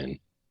Big Ten.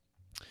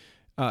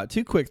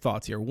 Two quick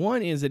thoughts here.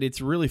 One is that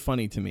it's really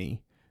funny to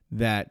me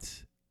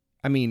that,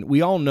 I mean,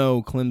 we all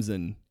know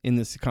Clemson in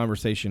this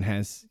conversation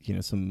has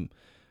some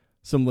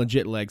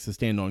legit legs to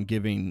stand on,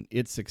 giving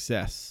its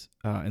success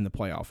in the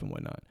playoff and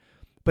whatnot.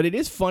 But it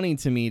is funny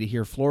to me to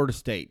hear Florida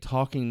State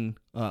talking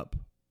up,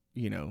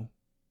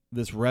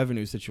 this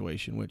revenue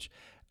situation, which,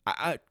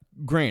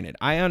 granted,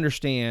 I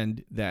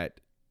understand that,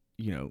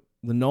 the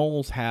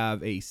Noles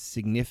have a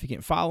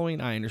significant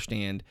following. I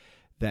understand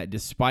that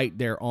despite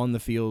their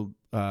on-the-field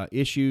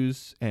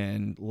issues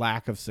and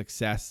lack of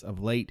success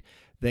of late,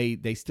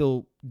 they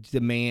still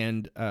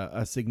demand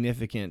a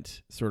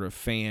significant sort of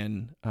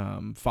fan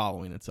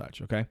following and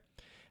such, okay?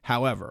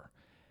 However,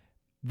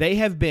 they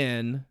have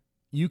been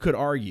you could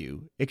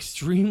argue,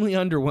 extremely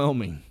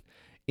underwhelming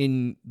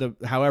in the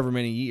however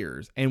many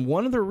years. And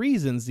one of the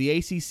reasons the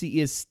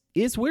ACC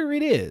is where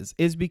it is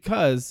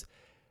because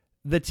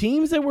the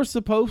teams that were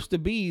supposed to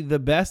be the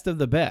best of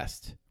the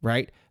best,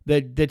 right?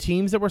 The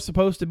teams that were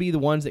supposed to be the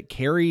ones that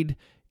carried,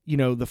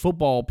 the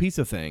football piece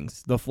of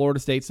things, the Florida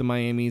States, the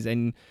Miamis,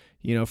 and,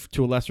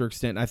 to a lesser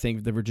extent, I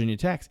think the Virginia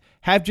Techs,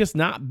 have just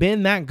not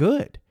been that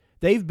good.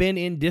 They've been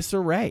in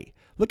disarray.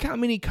 Look how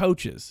many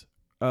coaches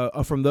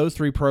from those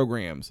three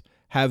programs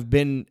have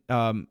been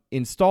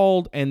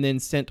installed and then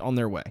sent on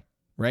their way,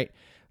 right?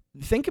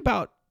 Think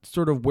about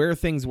sort of where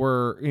things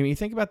were. I mean,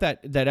 think about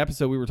that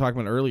episode we were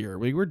talking about earlier.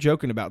 We were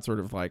joking about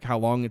sort of like how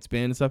long it's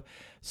been and stuff.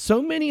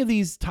 So many of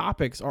these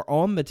topics are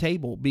on the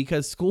table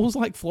because schools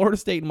like Florida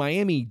State and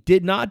Miami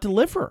did not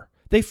deliver.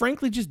 They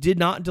frankly just did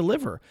not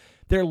deliver.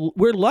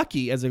 We're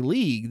lucky as a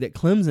league that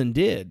Clemson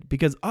did,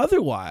 because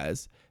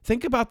otherwise,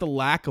 think about the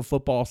lack of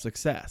football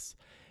success.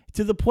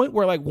 To the point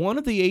where, like, one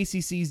of the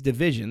ACC's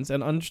divisions,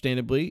 and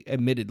understandably,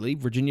 admittedly,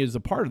 Virginia is a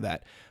part of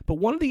that, but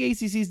one of the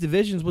ACC's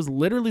divisions was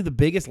literally the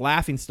biggest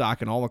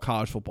laughingstock in all of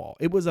college football.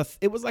 It was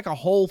like a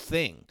whole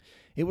thing.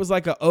 It was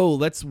like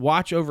let's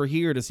watch over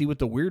here to see what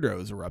the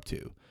weirdos are up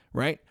to,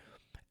 right?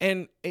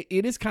 And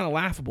it is kind of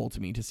laughable to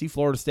me to see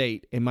Florida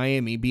State and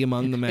Miami be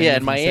among the Yeah,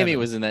 and Miami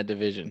was in that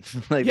division.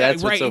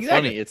 That's what's so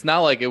funny. It's not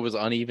like it was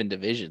uneven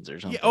divisions or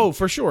something. Yeah,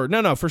 for sure.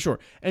 No, for sure.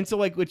 And so,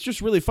 like, it's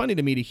just really funny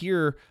to me to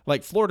hear,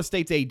 like, Florida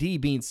State's AD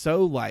being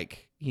so,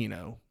 like,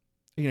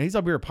 he's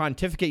up here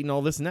pontificating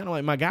all this and that. I'm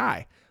like, my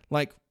guy,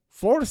 like,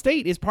 Florida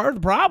State is part of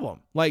the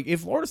problem. Like, if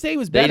Florida State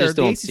was better, they just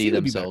don't the see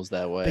themselves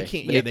that way. They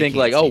can't. They think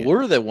like,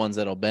 we're the ones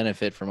that'll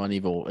benefit from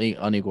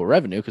unequal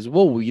revenue because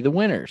we'll be the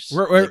winners.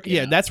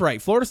 That's right.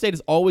 Florida State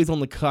is always on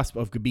the cusp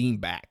of being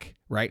back,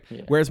 right?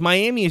 Yeah. Whereas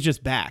Miami is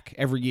just back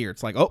every year.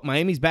 It's like,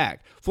 Miami's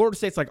back. Florida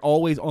State's like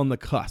always on the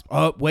cusp.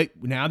 Oh, wait,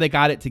 now they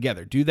got it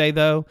together. Do they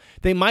though?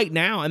 They might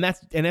now, and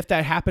if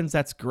that happens,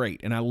 that's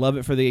great. And I love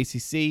it for the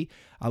ACC.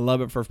 I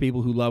love it for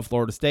people who love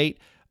Florida State.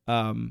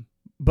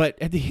 But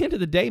at the end of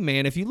the day,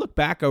 man, if you look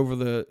back over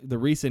the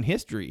recent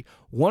history,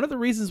 one of the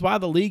reasons why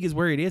the league is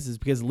where it is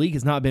because the league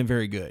has not been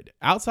very good.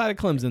 Outside of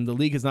Clemson, the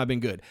league has not been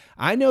good.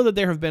 I know that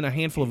there have been a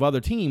handful of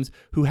other teams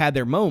who had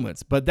their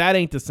moments, but that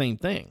ain't the same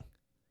thing.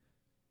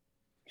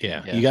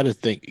 Yeah. You got to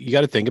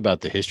think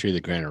about the history of the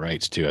Granite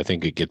Rights too. I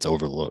think it gets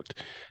overlooked.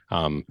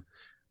 To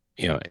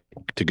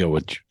go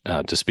with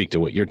to speak to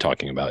what you're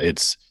talking about,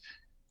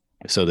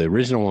 so the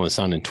original one was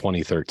signed in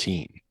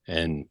 2013.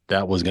 And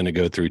that was going to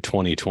go through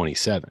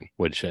 2027,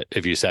 which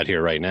if you sat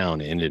here right now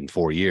and it ended in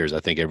 4 years,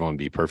 I think everyone would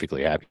be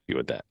perfectly happy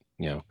with that,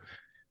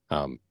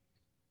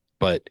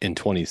 But in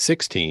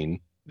 2016,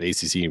 the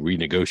ACC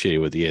renegotiated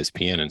with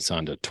ESPN and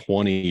signed a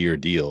 20-year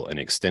deal and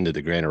extended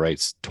the Granite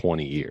Rights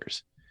 20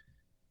 years.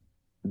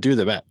 Do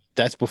the math.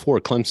 That's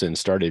before Clemson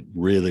started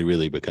really,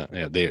 really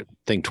becoming. They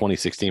think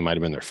 2016 might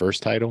have been their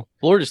first title.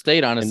 Florida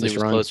State, honestly,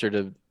 was closer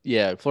to.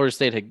 Yeah, Florida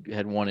State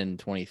had won in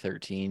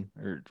 2013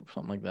 or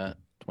something like that.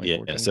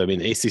 Yeah, so I mean,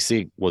 the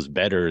ACC was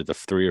better the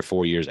 3 or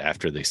 4 years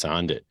after they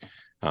signed it,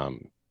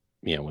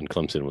 when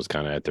Clemson was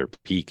kind of at their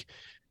peak.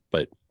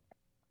 But,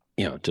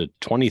 to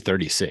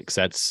 2036,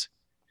 that's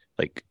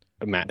like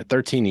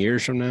 13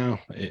 years from now.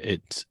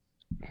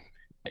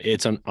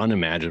 It's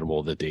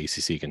unimaginable that the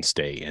ACC can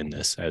stay in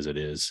this as it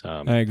is.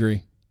 I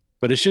agree.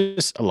 But it's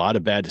just a lot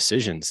of bad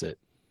decisions that,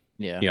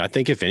 I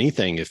think if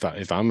anything,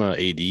 if I'm a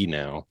AD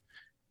now,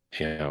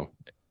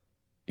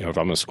 if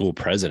I'm a school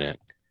president,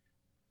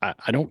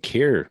 I don't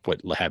care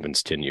what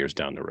happens 10 years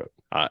down the road.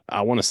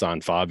 I want to sign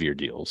 5-year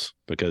deals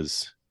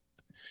because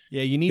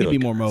you need to be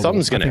more mobile.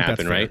 Something's going to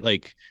happen, right?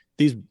 Like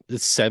this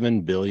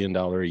 $7 billion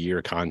a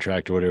year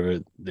contract or whatever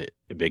the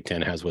Big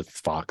Ten has with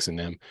Fox and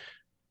them.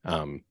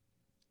 I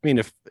mean,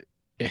 if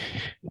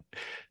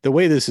the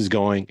way this is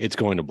going, it's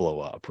going to blow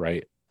up,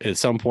 right? At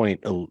some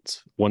point,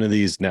 one of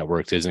these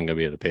networks isn't going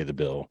to be able to pay the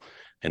bill,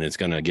 and it's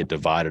going to get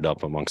divided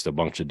up amongst a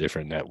bunch of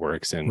different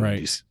networks, and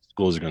these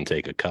schools are going to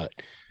take a cut.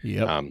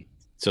 Yeah.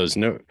 So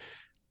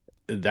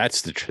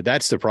that's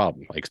the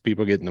problem. Like,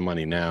 people getting the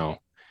money now,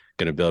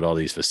 going to build all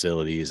these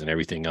facilities and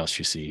everything else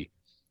you see.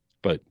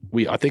 But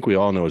I think we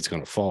all know it's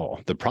going to fall.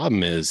 The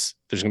problem is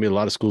there's going to be a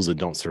lot of schools that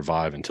don't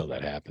survive until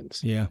that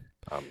happens. Yeah.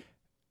 I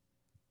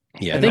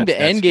think the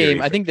end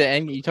game,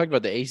 you talked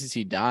about the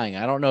ACC dying.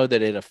 I don't know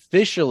that it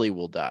officially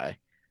will die.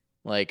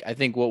 Like, I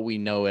think what we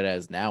know it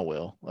as now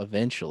will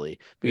eventually,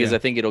 because I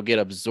think it'll get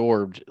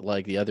absorbed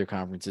like the other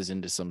conferences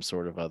into some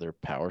sort of other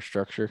power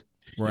structure.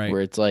 Right.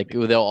 Where it's like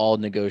they'll all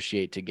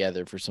negotiate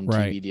together for some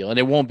TV deal, and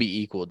it won't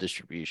be equal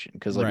distribution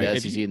because the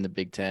SEC and the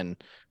Big Ten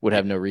would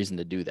have no reason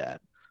to do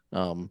that.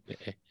 Have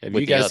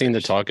you guys seen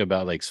the talk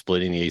about like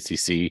splitting the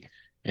ACC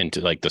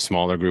into like the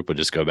smaller group would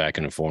just go back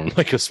and form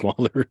like a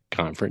smaller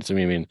conference? I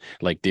mean,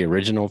 like the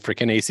original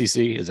freaking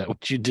ACC, is that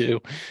what you do?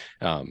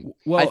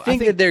 I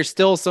think that there's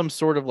still some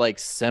sort of like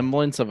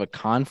semblance of a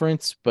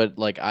conference, but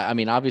like, I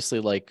mean, obviously,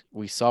 like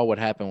we saw what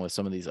happened with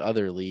some of these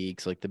other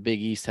leagues, like the Big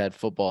East had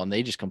football and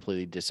they just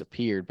completely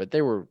disappeared, but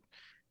they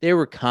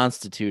were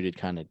constituted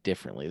kind of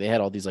differently. They had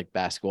all these like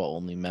basketball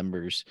only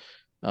members.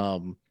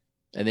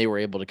 And they were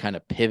able to kind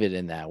of pivot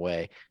in that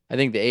way. I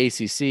think the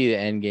ACC, the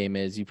end game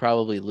is you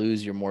probably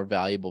lose your more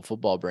valuable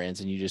football brands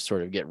and you just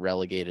sort of get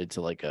relegated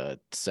to like a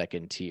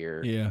second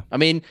tier. Yeah. I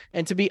mean,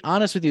 and to be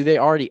honest with you, they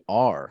already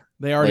are.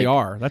 They already Like,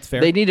 are. That's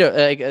fair. They need to,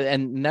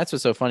 and that's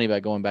what's so funny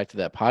about going back to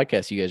that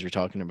podcast you guys were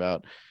talking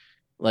about.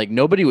 Like,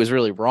 nobody was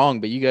really wrong,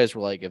 but you guys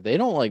were like, if they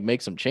don't like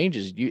make some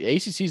changes,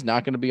 ACC is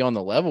not going to be on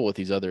the level with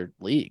these other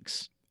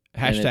leagues.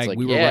 Hashtag like,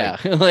 we were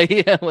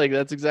right. like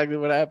that's exactly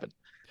what happened.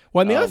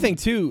 Well, and the other thing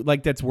too,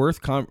 like that's worth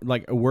I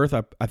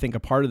think a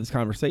part of this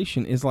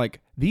conversation is like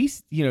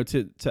these, you know,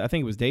 to I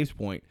think it was Dave's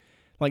point,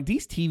 like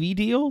these TV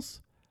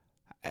deals.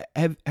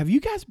 Have you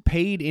guys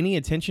paid any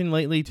attention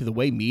lately to the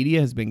way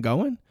media has been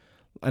going?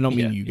 I don't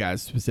mean you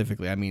guys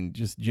specifically. I mean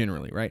just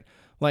generally, right?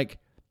 Like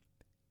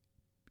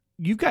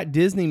you've got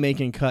Disney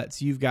making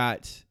cuts. You've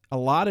got a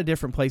lot of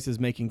different places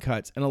making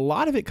cuts, and a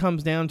lot of it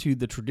comes down to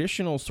the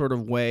traditional sort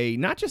of way,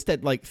 not just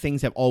that like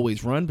things have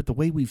always run, but the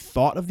way we've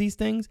thought of these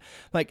things.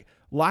 Like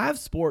live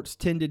sports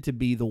tended to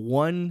be the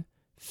one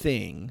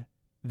thing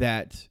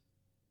that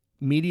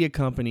media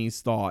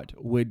companies thought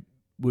would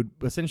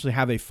essentially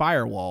have a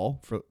firewall,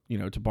 for, you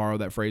know, to borrow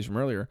that phrase from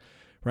earlier,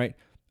 right?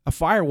 A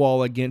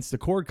firewall against the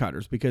cord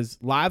cutters, because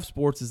live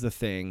sports is the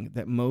thing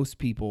that most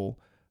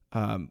people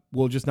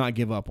will just not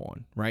give up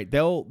on, right?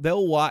 They'll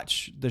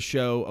watch the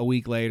show a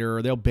week later,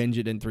 or they'll binge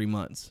it in 3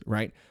 months,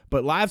 right?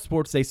 But live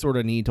sports, they sort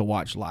of need to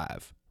watch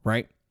live,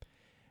 right?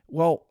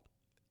 Well,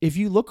 if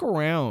you look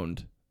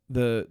around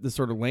the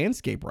sort of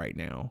landscape right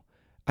now,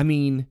 I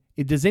mean,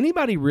 does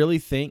anybody really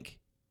think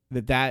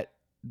that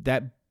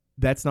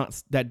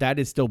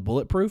is still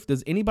bulletproof?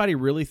 Does anybody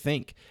really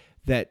think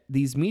that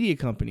these media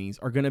companies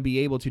are going to be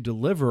able to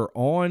deliver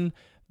on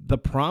the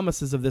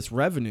promises of this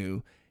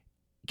revenue,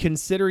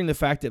 considering the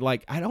fact that,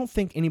 like, I don't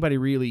think anybody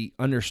really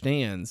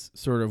understands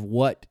sort of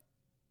what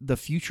the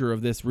future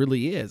of this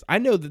really is. I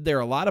know that there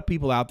are a lot of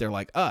people out there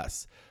like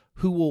us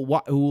who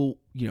will,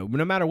 you know,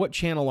 no matter what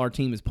channel our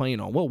team is playing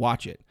on, we'll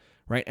watch it,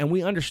 right? And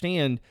we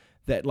understand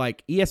that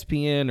like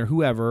ESPN or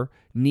whoever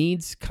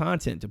needs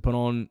content to put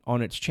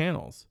on its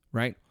channels,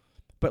 right?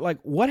 But like,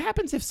 what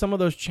happens if some of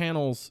those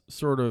channels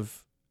sort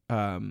of,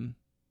 I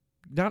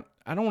don't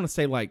want to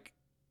say like,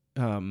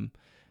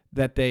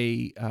 that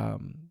they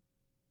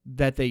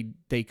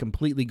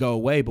completely go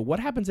away, but what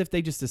happens if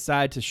they just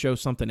decide to show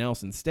something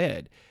else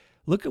instead?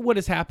 Look at what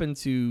has happened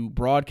to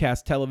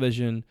broadcast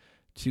television,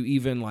 to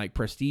even like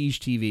prestige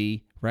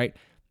TV, right?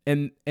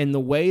 And the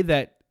way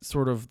that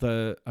sort of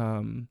the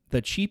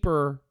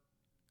cheaper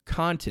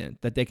content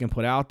that they can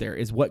put out there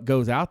is what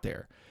goes out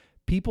there.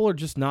 People are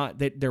just not,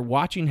 their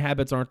watching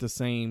habits aren't the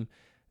same.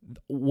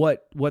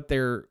 What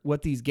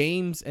these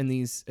games and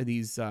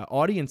these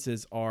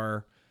audiences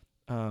are,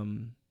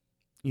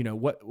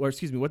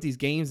 what these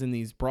games and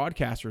these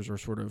broadcasters are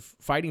sort of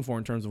fighting for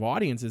in terms of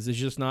audiences is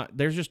just not,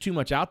 there's just too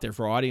much out there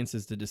for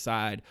audiences to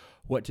decide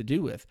what to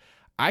do with.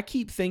 I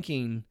keep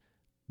thinking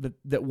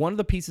that one of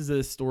the pieces of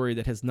this story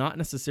that has not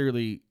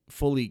necessarily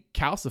fully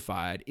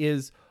calcified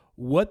is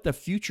what the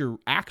future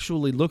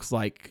actually looks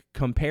like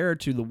compared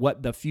to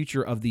what the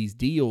future of these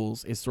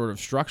deals is sort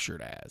of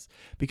structured as.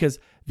 Because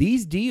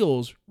these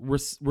deals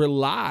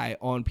rely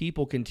on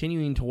people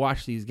continuing to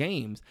watch these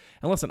games.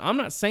 And listen, I'm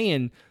not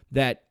saying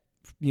that,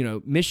 you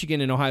know,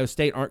 Michigan and Ohio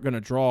State aren't going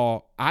to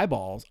draw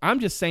eyeballs.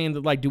 I'm just saying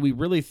that, like, do we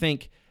really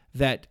think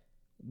that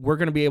we're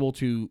going to be able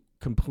to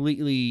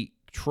completely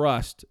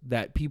trust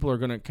that people are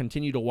going to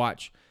continue to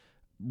watch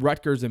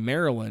Rutgers and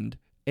Maryland,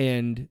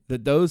 and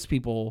that those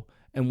people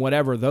and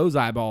whatever those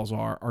eyeballs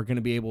are going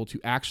to be able to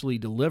actually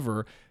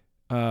deliver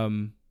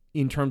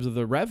in terms of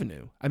the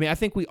revenue? I mean, I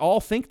think we all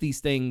think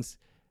these things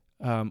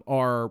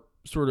are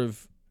sort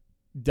of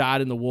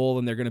dyed in the wool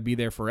and they're going to be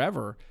there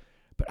forever.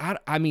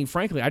 But I mean,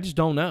 frankly, I just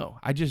don't know.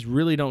 I just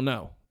really don't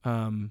know.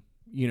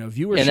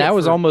 Viewership. And that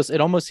was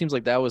it almost seems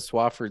like that was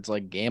Swafford's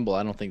like gamble.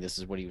 I don't think this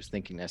is what he was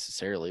thinking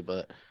necessarily,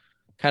 but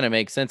kind of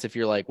makes sense if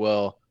you're like,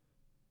 well,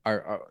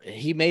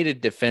 he made a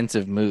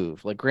defensive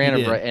move. Like,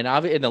 granted, right,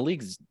 and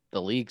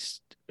the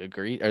leagues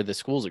agreed, or the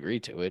schools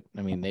agreed to it.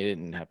 I mean, they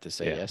didn't have to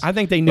say yes. I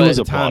think they knew at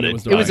the time it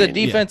was a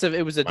defensive.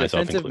 It was a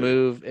defensive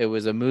move. It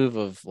was a move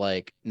of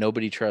like,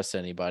 nobody trusts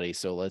anybody,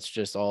 so let's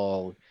just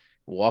all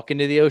walk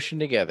into the ocean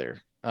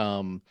together.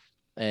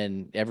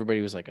 And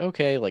everybody was like,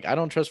 okay, like, I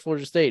don't trust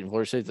Florida State, and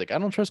Florida State's like, I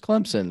don't trust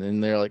Clemson,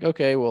 and they're like,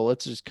 okay, well,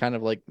 let's just kind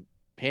of like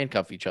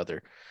handcuff each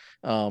other.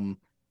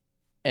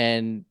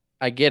 And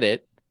I get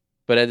it,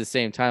 but at the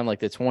same time, like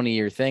the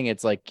 20-year thing,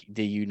 it's like,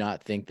 do you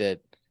not think that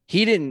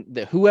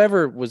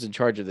whoever was in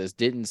charge of this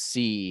didn't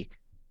see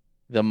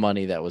the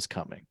money that was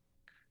coming?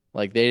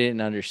 Like, they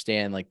didn't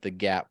understand like the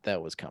gap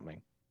that was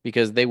coming,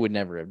 because they would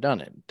never have done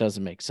it. It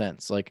doesn't make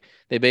sense. Like,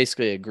 they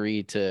basically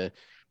agreed to,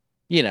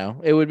 you know,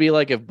 it would be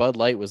like if Bud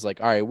Light was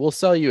like, all right, we'll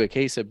sell you a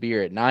case of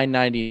beer at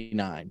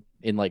 $9.99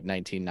 in like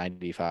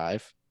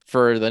 1995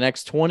 for the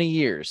next 20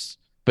 years,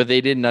 but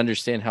they didn't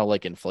understand how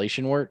like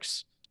inflation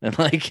works. And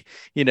like,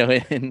 you know,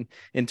 in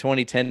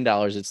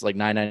 $2010, it's like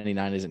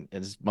 $9.99 isn't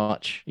as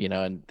much, you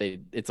know, and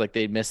it's like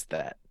they missed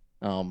that.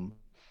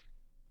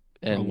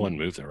 And one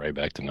move that right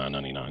back to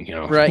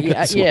 $9.99. right, yeah,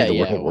 That's the way yeah, the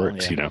yeah, world well,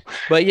 works. yeah.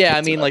 But yeah, I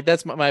It's, mean, like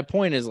that's my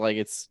point is like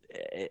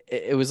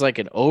it was like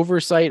an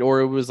oversight, or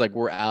it was like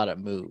we're out of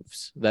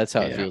moves. That's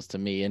how it Yeah. feels to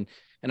me. And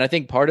I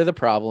think part of the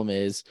problem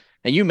is,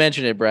 and you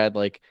mentioned it, Brad,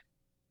 like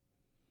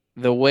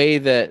the way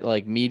that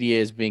like media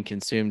is being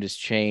consumed has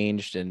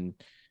changed, and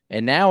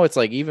now it's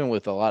like even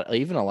a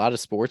lot of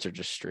sports are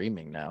just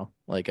streaming now.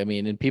 Like, I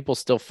mean, and people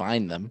still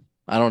find them.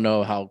 I don't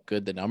know how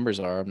good the numbers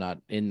are. I'm not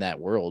in that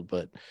world,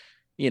 but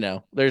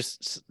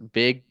there's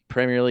big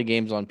Premier League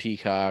games on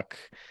Peacock.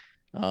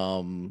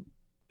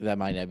 That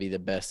might not be the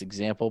best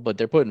example, but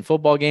they're putting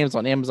football games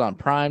on Amazon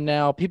Prime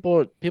now.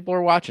 People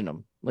are watching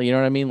them. Like, you know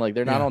what I mean? Like,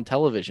 they're not on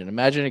television.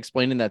 Imagine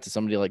explaining that to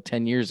somebody like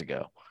 10 years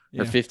ago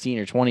or 15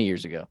 or 20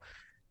 years ago.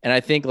 And I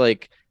think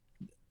like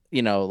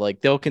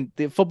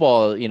the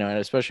football, and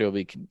especially will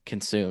be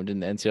consumed in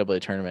the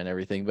NCAA tournament and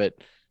everything. But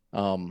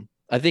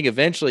I think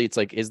eventually it's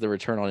like, is the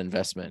return on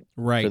investment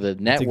for the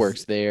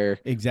networks there?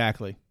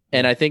 Exactly.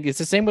 And I think it's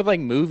the same with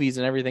like movies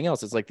and everything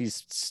else. It's like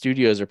these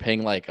studios are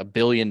paying like $1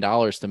 billion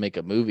to make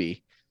a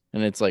movie.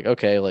 And it's like,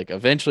 okay, like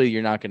eventually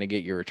you're not going to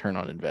get your return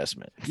on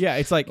investment. Yeah,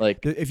 it's like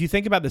if you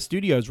think about the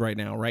studios right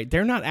now, right? They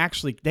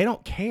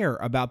don't care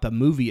about the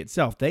movie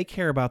itself. They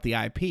care about the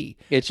IP.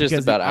 It's just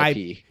about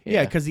IP.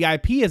 Yeah, because the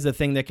IP is the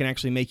thing that can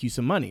actually make you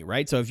some money,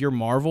 right? So if you're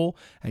Marvel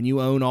and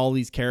you own all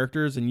these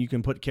characters and you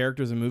can put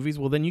characters in movies,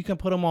 well, then you can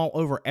put them all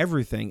over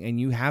everything, and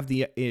you have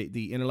the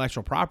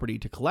intellectual property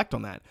to collect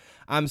on that.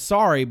 I'm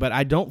sorry, but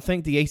I don't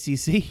think the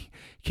ACC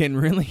can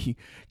really,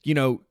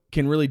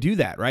 can really do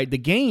that, right? The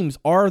games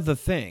are the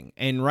thing.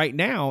 And right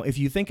now, if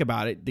you think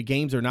about it, the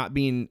games are not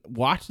being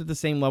watched at the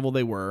same level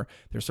they were.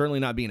 They're certainly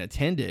not being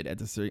attended at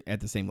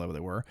the same level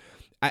they were.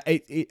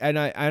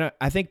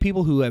 I think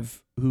people who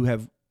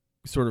have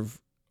sort of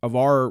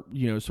our,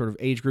 sort of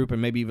age group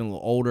and maybe even a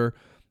little older,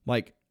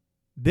 like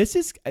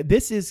this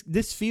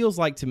feels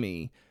like to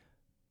me,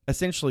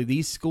 essentially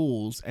these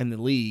schools and the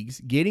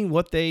leagues getting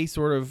what they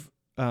sort of,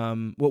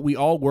 what we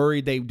all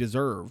worried they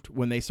deserved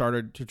when they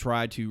started to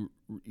try to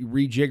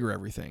rejigger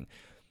everything.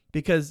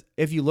 Because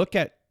if you look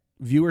at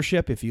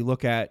viewership, if you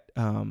look at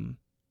the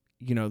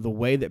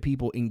way that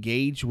people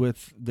engage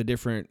with the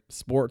different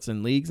sports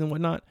and leagues and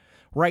whatnot,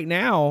 right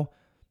now,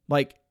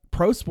 like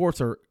pro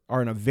sports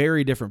are in a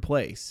very different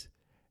place.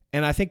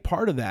 And I think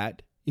part of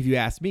that, if you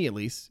ask me, at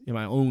least in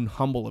my own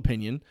humble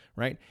opinion,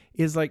 right,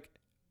 is like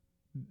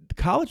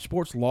college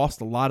sports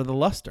lost a lot of the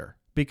luster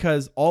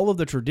because all of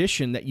the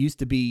tradition that used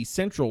to be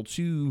central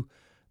to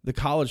the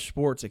college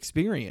sports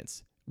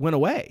experience went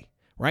away.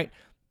 Right?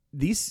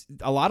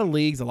 A lot of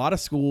leagues, a lot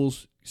of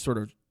schools sort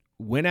of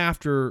went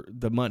after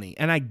the money.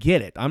 And I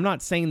get it. I'm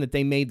not saying that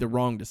they made the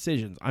wrong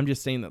decisions. I'm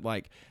just saying that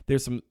like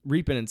there's some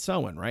reaping and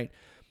sowing, right?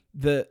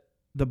 The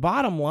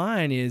bottom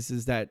line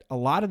is that a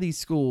lot of these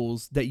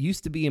schools that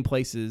used to be in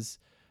places,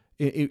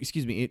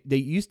 they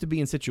used to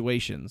be in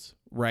situations,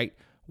 right,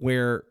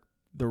 where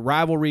the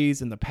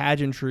rivalries and the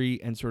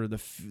pageantry and sort of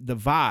the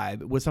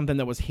vibe was something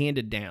that was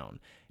handed down.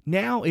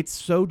 Now it's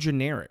so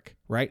generic,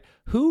 right?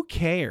 Who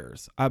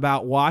cares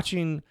about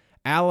watching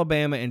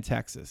Alabama and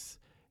Texas?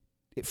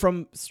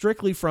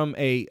 Strictly from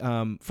a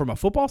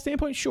football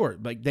standpoint, sure.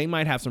 Like they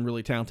might have some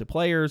really talented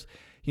players,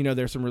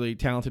 there's some really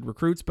talented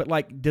recruits, but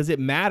like, does it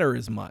matter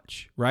as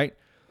much, right?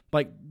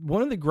 Like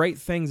one of the great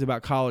things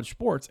about college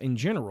sports in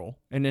general,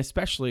 and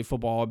especially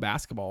football and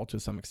basketball to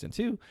some extent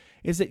too,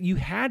 is that you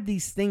had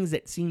these things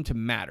that seemed to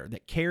matter,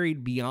 that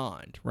carried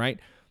beyond,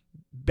 right?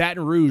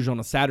 Baton Rouge on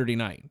a Saturday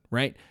night,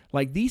 right?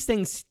 Like these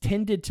things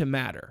tended to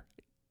matter.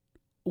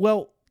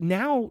 Well,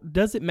 now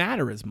does it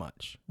matter as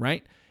much,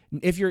 right?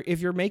 If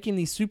you're making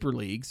these super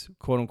leagues,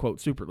 quote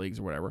unquote super leagues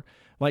or whatever,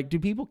 like do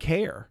people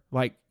care?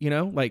 Like,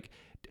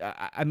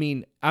 I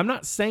mean, I'm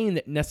not saying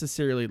that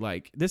necessarily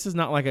like this is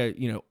not like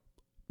a,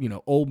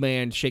 old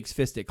man shakes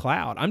fist at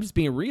cloud. I'm just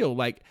being real.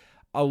 Like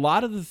a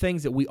lot of the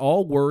things that we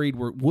all worried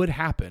would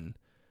happen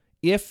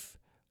if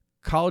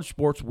college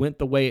sports went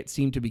the way it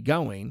seemed to be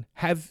going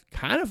have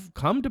kind of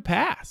come to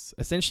pass.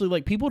 Essentially,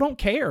 like people don't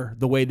care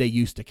the way they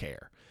used to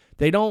care.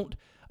 They don't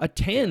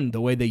attend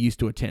the way they used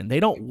to attend. They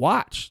don't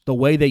watch the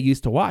way they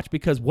used to watch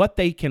because what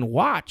they can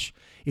watch,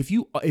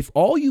 if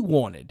all you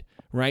wanted,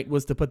 right,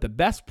 was to put the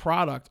best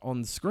product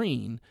on the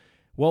screen,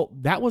 well,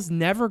 that was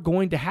never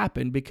going to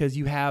happen because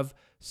you have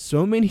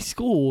so many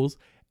schools,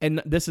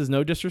 and this is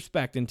no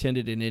disrespect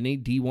intended in any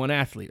D1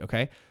 athlete,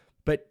 okay?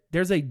 But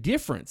there's a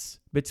difference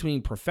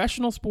between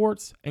professional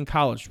sports and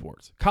college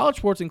sports. College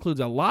sports includes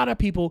a lot of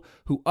people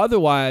who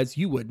otherwise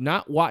you would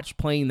not watch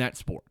playing that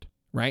sport,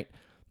 right?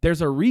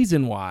 There's a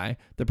reason why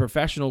the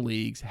professional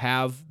leagues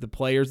have the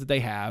players that they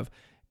have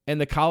and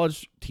the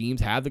college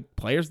teams have the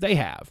players they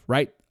have,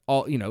 right?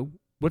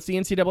 What's the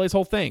NCAA's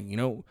whole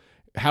thing?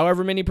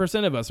 However many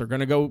percent of us are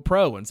going to go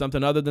pro in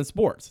something other than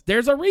sports.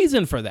 There's a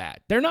reason for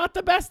that. They're not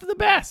the best of the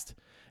best.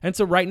 And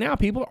so right now,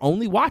 people are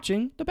only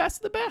watching the best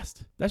of the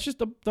best. That's just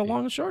the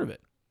long and short of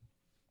it.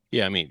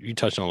 Yeah, I mean, you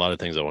touched on a lot of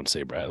things I want to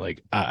say, Brad.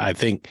 Like, I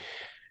think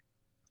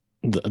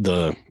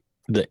the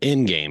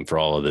end game for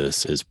all of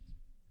this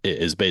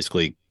is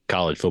basically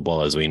college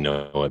football as we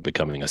know it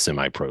becoming a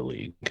semi-pro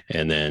league,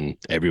 and then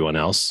everyone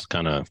else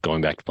kind of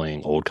going back to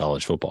playing old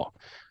college football.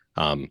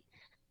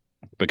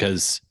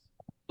 Because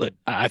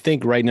I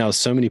think right now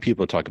so many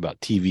people talk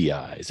about TV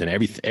eyes, and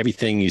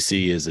everything you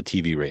see is the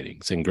TV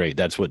ratings, and great,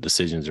 that's what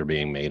decisions are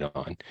being made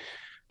on.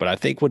 But I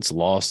think what's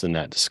lost in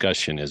that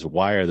discussion is,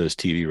 why are those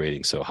TV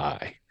ratings so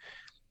high?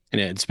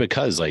 And it's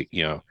because, like,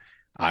 you know,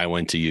 I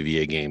went to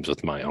UVA games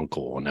with my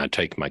uncle, and I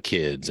take my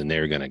kids and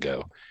they're going to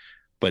go.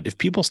 But if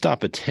people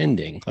stop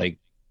attending, like,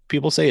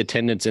 people say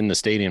attendance in the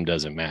stadium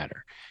doesn't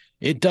matter.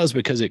 It does,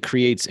 because it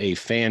creates a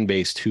fan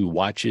base who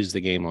watches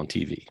the game on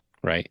TV,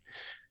 right?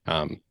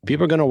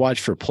 People are going to watch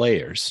for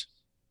players.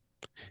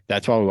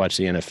 That's why we watch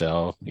the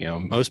NFL. You know,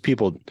 most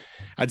people,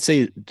 I'd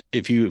say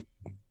if you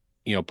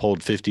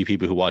polled 50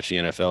 people who watch the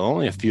NFL,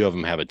 only a few of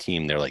them have a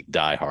team they're like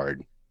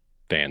diehard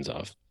fans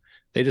of.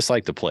 They just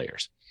like the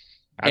players.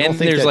 I don't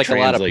think there's that like a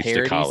lot of translates to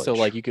parity, college. so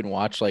like you can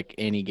watch like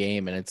any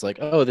game and it's like,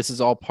 oh, this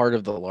is all part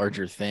of the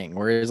larger thing.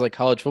 Whereas like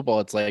college football,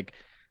 it's like,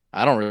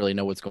 I don't really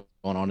know what's going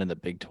on in the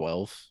Big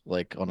 12.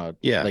 Like on a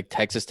like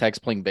Texas Tech's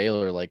playing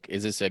Baylor. Like,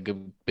 is this a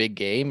good big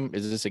game?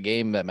 Is this a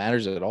game that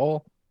matters at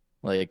all?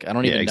 Like, I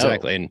don't even know.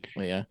 Exactly. And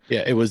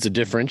it was the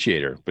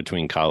differentiator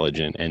between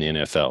college and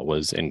NFL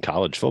was in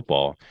college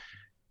football.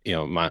 You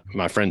know,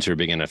 my friends who are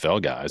big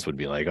NFL guys would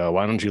be like, oh,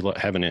 why don't you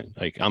have it?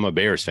 Like, I'm a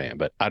Bears fan,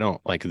 but I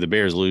don't like, if the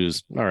Bears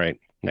lose. All right,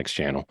 next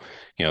channel.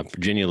 You know, if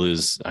Virginia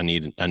lose, I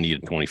need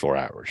 24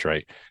 hours,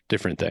 right?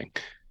 Different thing.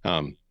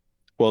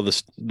 Well,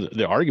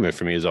 the argument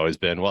for me has always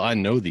been, well, I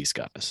know these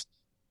guys,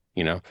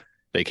 you know,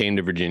 they came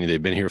to Virginia.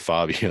 They've been here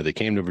 5 years. They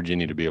came to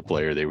Virginia to be a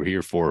player. They were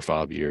here 4 or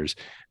 5 years.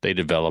 They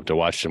developed. I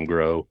watched them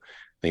grow.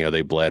 You know,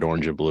 they bled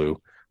orange and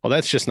blue. Well,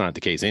 that's just not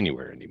the case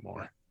anywhere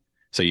anymore.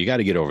 So you got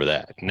to get over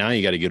that. Now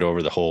you got to get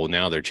over the whole,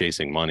 now they're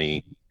chasing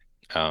money.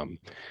 And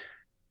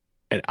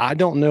I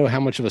don't know how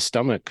much of a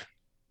stomach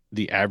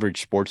the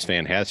average sports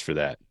fan has for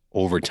that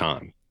over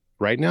time.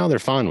 Right now, they're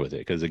fine with it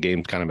because the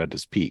game's kind of at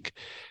this peak.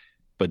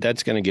 But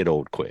that's going to get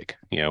old quick.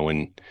 You know,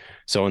 when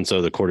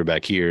so-and-so, the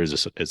quarterback here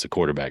is a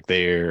quarterback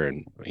there.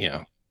 And, you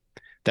know,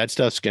 that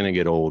stuff's going to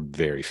get old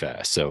very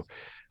fast. So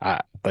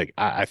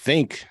I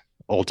think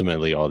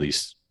ultimately all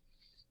these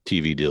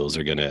TV deals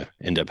are going to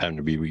end up having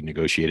to be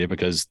renegotiated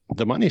because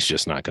the money's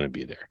just not going to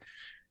be there.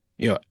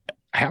 You know,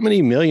 how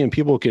many millions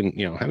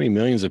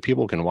of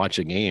people can watch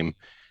a game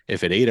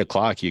if at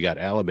 8:00 you got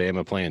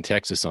Alabama playing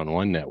Texas on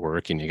one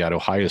network and you got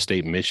Ohio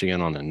State,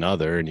 Michigan on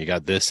another, and you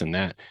got this and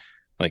that?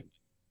 Like,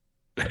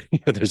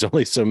 there's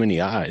only so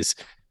many eyes.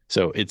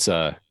 So it's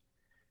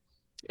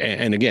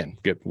and again,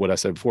 what I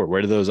said before,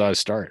 where do those eyes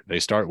start? They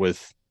start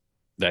with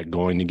that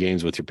going to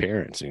games with your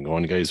parents and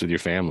going to games with your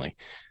family.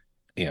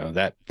 You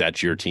know,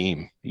 that's your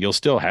team. You'll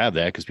still have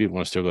that because people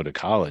want to still go to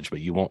college,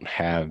 but you won't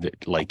have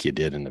it like you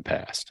did in the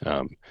past.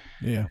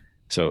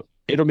 So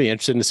it'll be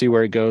interesting to see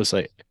where it goes.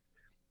 Like,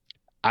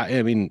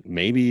 I mean,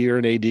 maybe you're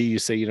an AD, you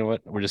say, you know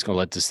what, we're just going to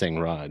let this thing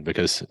ride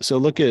because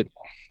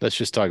let's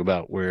just talk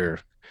about where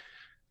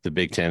the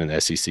Big Ten and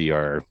the SEC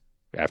are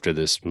after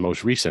this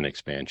most recent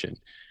expansion.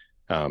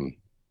 You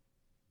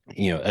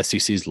know,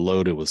 SEC's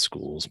loaded with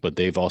schools, but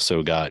they've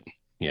also got,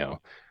 you know,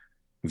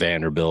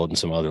 Vanderbilt and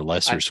some other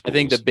lesser schools. I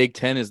think the Big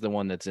Ten is the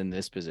one that's in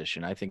this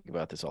position. I think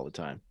about this all the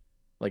time.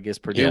 Like, is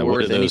Purdue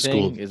worth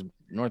anything? Is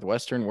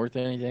Northwestern worth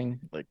anything?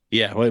 Like,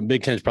 well,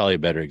 Big Ten is probably a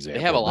better example.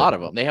 They have a lot of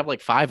them. They have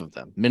like 5 of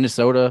them.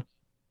 Minnesota.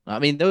 I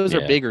mean, those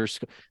are bigger.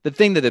 The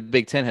thing that the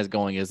Big Ten has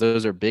going is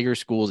those are bigger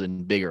schools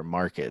in bigger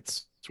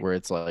markets where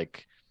it's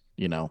like,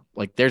 you know,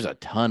 like there's a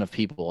ton of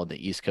people on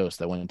the East Coast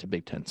that went into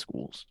Big Ten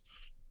schools.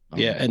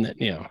 And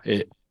you know,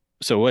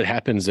 so what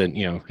happens then,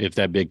 you know, if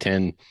that Big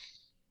Ten,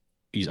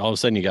 all of a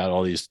sudden you got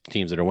all these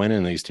teams that are winning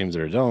and these teams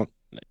that don't.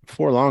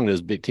 Before long,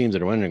 those big teams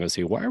that are winning are going to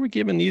say, why are we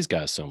giving these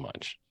guys so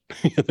much?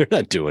 They're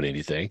not doing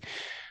anything.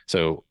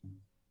 So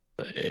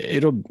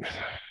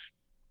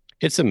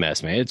it's a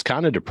mess, man. It's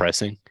kind of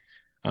depressing.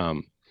 You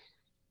know,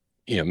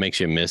 it makes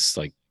you miss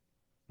like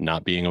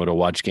not being able to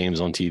watch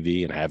games on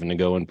TV and having to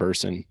go in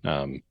person.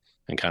 And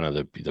kind of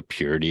the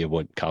purity of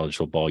what college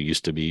football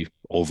used to be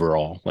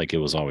overall. Like, it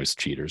was always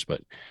cheaters,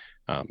 but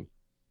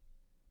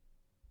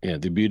you know,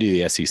 the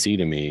beauty of the SEC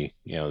to me,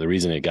 you know, the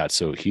reason it got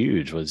so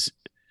huge was,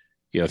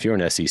 you know, if you're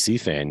an SEC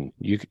fan,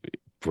 you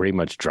pretty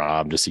much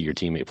job to see your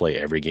teammate play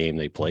every game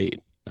they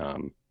played.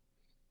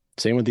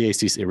 Same with the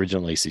ACC,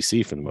 original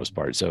ACC for the most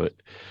part. So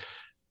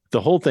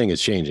the whole thing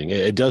is changing.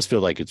 It does feel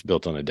like it's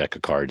built on a deck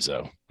of cards,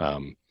 though.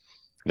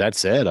 That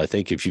said, I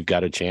think if you've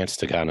got a chance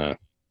to kind of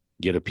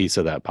get a piece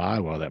of that pie,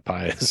 well, that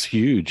pie is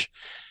huge,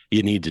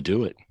 you need to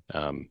do it.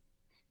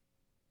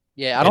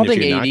 I don't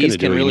think ADs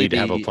can really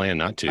have a plan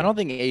not to. I don't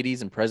think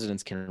ADs and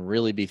presidents can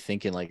really be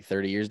thinking like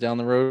 30 years down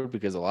the road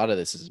because a lot of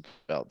this is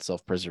about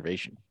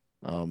self-preservation.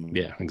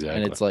 Exactly.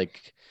 And it's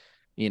like,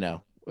 you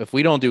know, if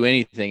we don't do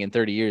anything in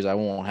 30 years, I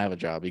won't have a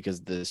job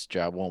because this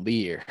job won't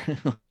be here.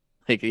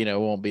 Like, you know,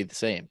 it won't be the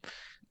same.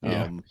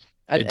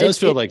 It does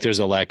feel like there's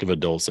a lack of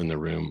adults in the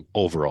room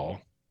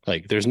overall.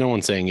 Like, there's no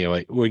one saying, you know,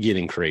 like, we're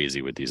getting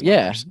crazy with these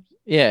numbers.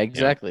 Yeah,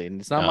 exactly. And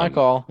it's not my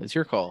call. It's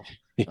your call.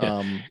 Good.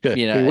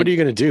 You I know, mean, what are you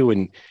going to do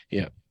when,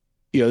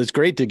 it's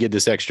great to get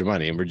this extra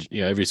money, and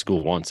every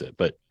school wants it.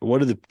 But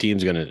what are the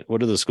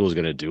schools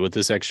going to do with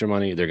this extra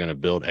money? They're going to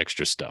build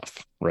extra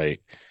stuff, right?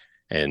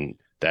 And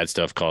that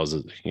stuff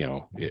causes,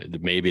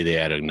 maybe they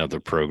add another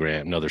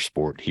program, another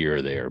sport here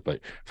or there.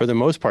 But for the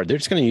most part, they're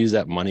just going to use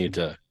that money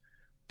to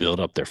build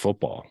up their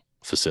football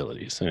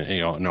facilities, and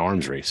an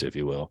arms race, if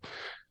you will.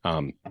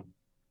 And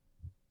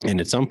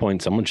at some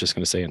point, someone's just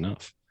going to say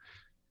enough.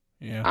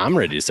 Yeah, I'm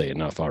ready to say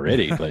enough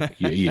already, but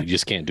you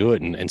just can't do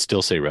it and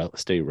still stay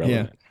relevant.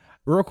 Yeah.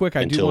 Real quick,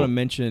 I do Until want to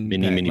mention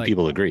many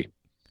people agree.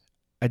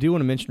 I do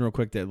want to mention real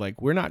quick that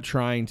like we're not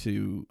trying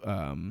to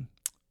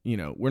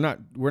we're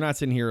not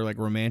sitting here like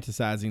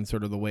romanticizing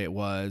sort of the way it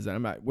was.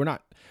 And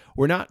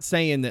we're not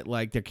saying that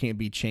like there can't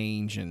be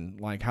change and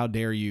like how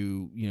dare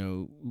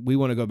you, we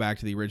want to go back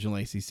to the original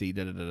ACC.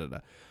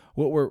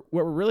 What we're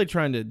really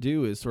trying to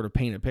do is sort of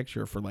paint a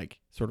picture for like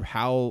sort of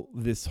how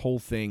this whole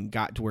thing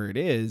got to where it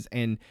is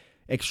and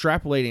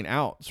extrapolating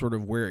out sort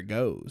of where it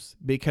goes,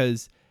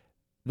 because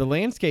the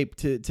landscape,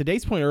 to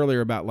Dave's point earlier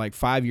about like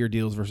 5-year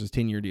deals versus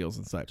 10-year deals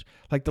and such,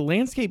 like the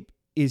landscape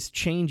is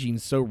changing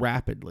so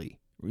rapidly,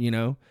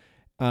 and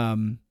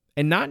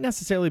not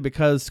necessarily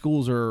because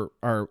schools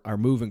are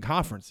moving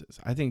conferences.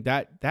 I think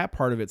that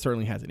part of it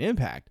certainly has an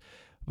impact,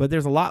 but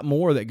there's a lot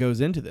more that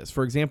goes into this.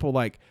 For example,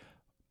 like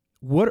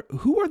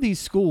who are these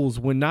schools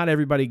when not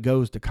everybody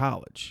goes to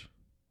college,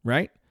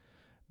 right?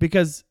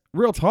 Because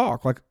real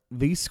talk, like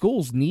these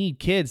schools need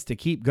kids to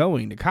keep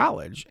going to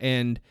college.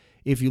 And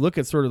if you look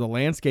at sort of the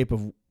landscape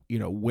of,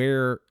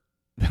 where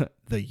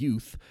the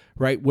youth,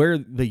 right, where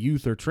the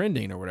youth are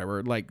trending or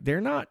whatever, like they're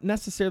not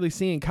necessarily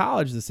seeing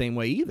college the same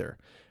way either,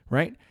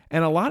 right?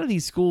 And a lot of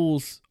these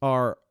schools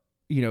are,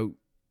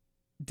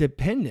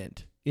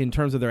 dependent in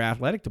terms of their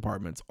athletic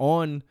departments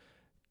on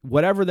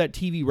whatever that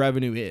TV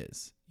revenue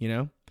is,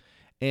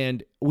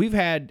 And we've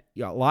had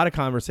a lot of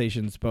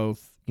conversations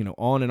both,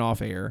 on and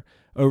off air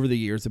over the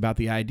years about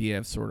the idea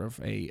of sort of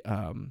a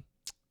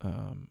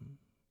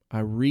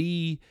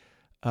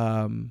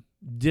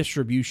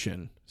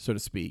distribution, so to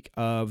speak,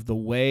 of the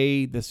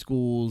way the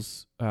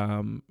schools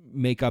who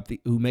make up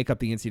the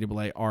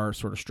NCAA are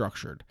sort of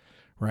structured,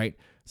 right?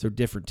 So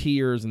different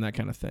tiers and that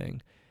kind of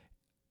thing.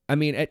 I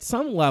mean, at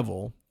some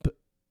level,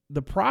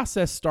 the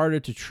process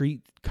started to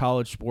treat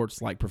college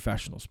sports like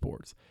professional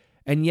sports,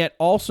 and yet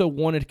also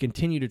wanted to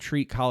continue to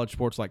treat college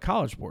sports like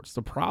college sports.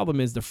 The problem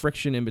is the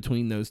friction in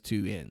between those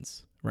two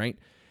ends, right?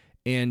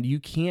 And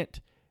you can't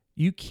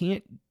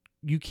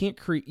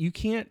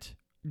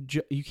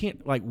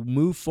like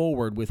move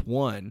forward with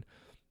one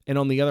and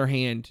on the other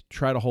hand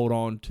try to hold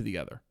on to the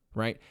other,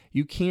 right?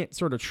 You can't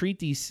sort of treat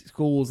these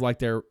schools like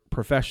they're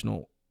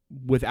professional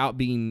without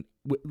being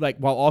like,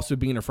 while also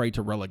being afraid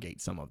to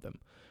relegate some of them,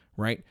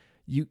 right?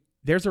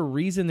 There's a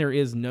reason there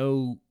is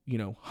no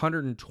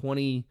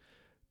 120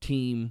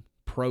 team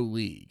pro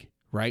league,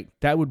 right?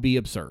 That would be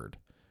absurd,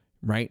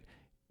 right?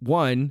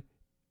 One,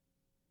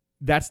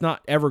 that's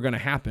not ever going to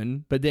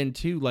happen. But then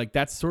two, like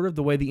that's sort of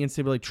the way the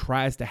NCAA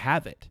tries to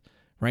have it,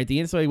 right? The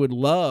NCAA would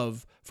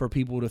love for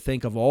people to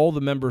think of all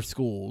the member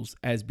schools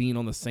as being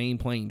on the same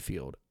playing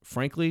field.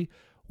 Frankly,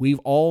 we've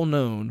all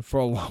known for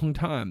a long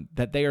time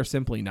that they are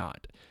simply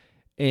not.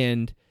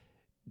 And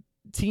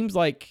teams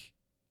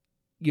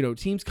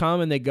teams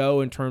come and they go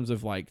in terms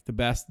of like the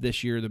best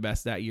this year, the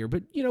best that year.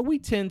 But, we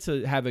tend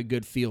to have a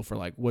good feel for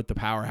like what the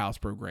powerhouse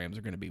programs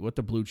are going to be, what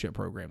the blue chip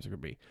programs are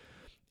going to be.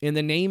 In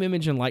the name,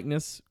 image, and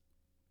likeness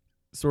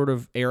sort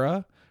of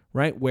era,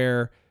 right,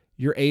 where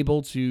you're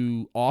able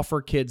to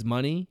offer kids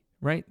money,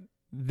 right?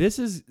 This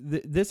has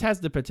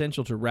the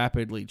potential to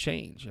rapidly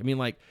change. I mean,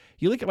 like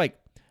you look at like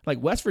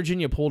West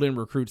Virginia pulled in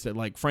recruits that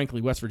like,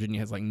 frankly, West Virginia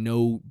has like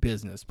no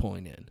business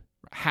pulling in.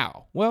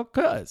 How? Well,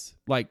 because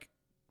like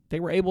they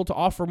were able to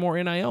offer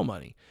more NIL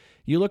money.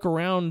 You look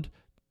around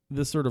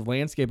the sort of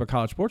landscape of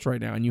college sports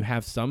right now, and you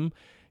have some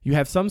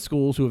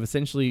schools who have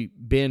essentially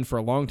been for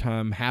a long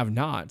time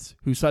have-nots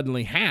who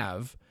suddenly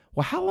have.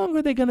 Well, how long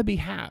are they going to be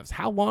haves?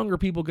 How long are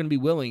people going to be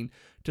willing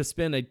to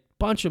spend a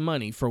bunch of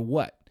money for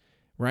what,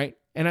 right?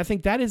 And I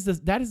think that is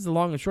the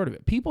long and short of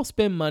it. People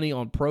spend money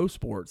on pro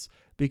sports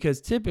because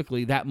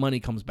typically that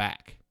money comes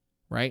back,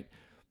 right?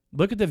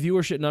 Look at the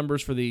viewership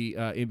numbers for the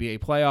NBA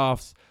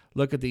playoffs.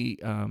 Look at the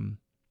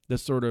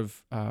sort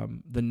of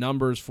the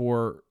numbers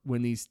for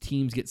when these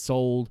teams get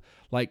sold.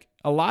 Like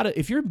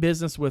if you're in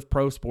business with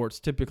pro sports,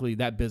 typically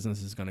that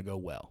business is going to go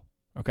well.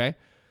 Okay.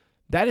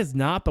 That is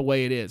not the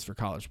way it is for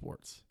college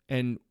sports.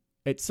 And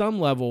at some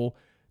level,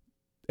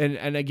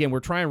 and again,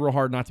 we're trying real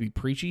hard not to be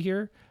preachy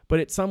here, but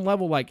at some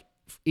level, like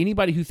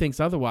anybody who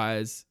thinks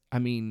otherwise, I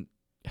mean,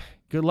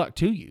 good luck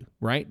to you,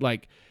 right?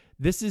 Like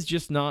this is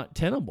just not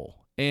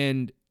tenable.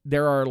 And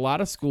there are a lot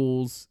of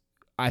schools,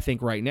 I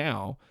think right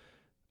now,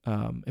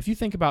 if you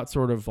think about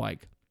sort of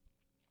like,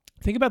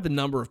 think about the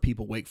number of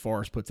people Wake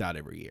Forest puts out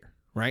every year,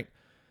 right?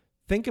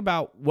 Think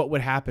about what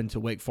would happen to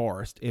Wake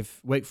Forest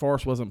if Wake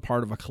Forest wasn't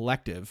part of a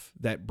collective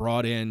that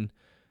brought in,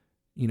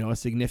 a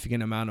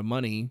significant amount of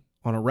money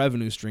on a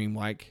revenue stream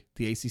like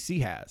the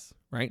ACC has,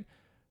 right?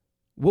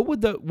 what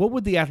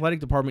would the athletic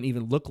department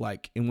even look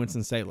like in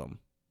Winston-Salem,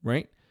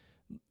 right?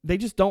 They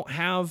just don't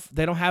have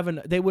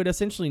they would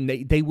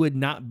essentially they would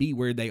not be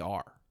where they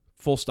are.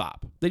 Full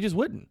stop. They just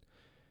wouldn't.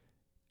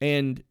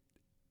 And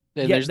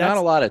there's not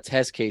a lot of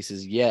test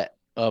cases yet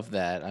of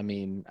that. I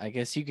mean, I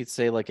guess you could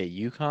say like a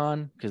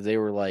UConn, because they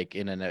were like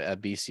in a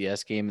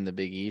BCS game in the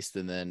Big East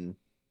and then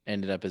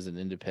ended up as an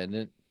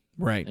independent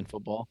right in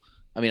football.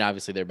 I mean,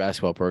 obviously their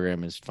basketball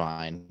program is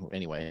fine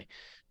anyway.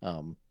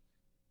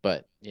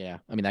 But yeah,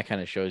 I mean, that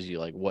kind of shows you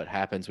like what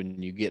happens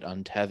when you get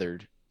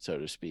untethered, so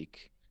to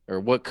speak, or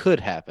what could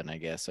happen. I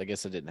guess it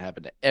didn't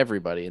happen to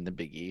everybody in the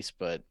Big East,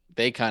 but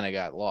they kind of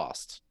got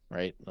lost,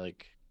 right?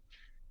 Like,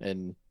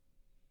 and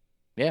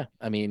yeah,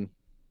 I mean,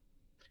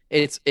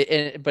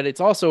 but it's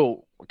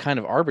also kind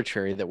of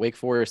arbitrary that Wake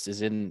Forest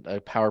is in a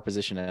power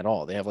position at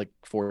all. They have like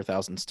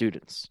 4,000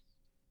 students.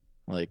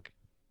 Like,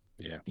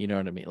 yeah, you know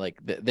what I mean? Like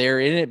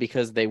they're in it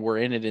because they were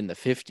in it in the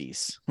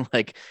 50s.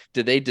 Like,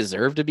 did they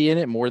deserve to be in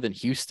it more than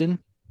Houston?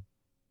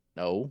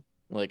 No.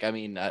 Like, I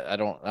mean,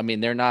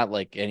 they're not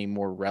like any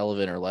more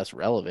relevant or less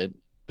relevant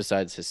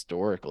besides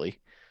historically.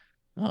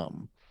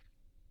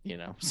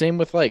 Same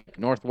with like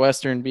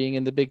Northwestern being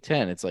in the Big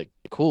Ten. It's like,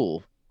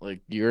 cool.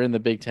 Like, you're in the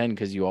Big Ten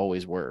because you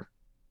always were.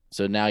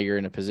 So now you're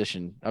in a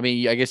position. I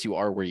mean, I guess you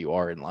are where you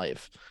are in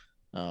life.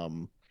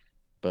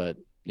 But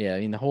yeah,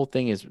 I mean, the whole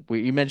thing is,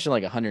 you mentioned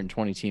like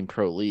 120 team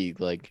pro league.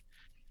 Like,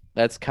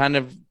 that's kind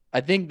of,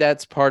 I think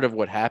that's part of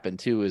what happened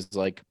too, is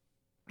like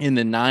in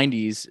the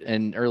 90s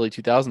and early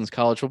 2000s,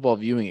 college football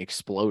viewing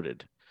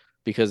exploded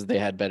because they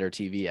had better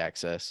TV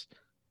access.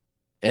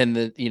 And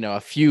a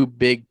few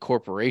big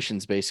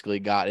corporations basically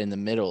got in the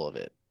middle of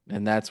it.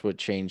 And that's what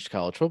changed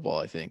college football,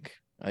 I think.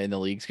 And the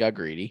leagues got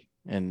greedy,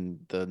 and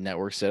the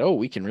network said, oh,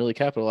 we can really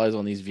capitalize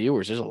on these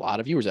viewers. There's a lot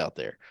of viewers out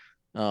there.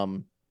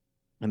 And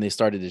they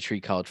started to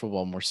treat college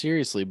football more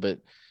seriously. But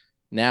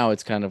now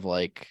it's kind of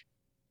like,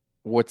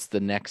 what's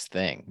the next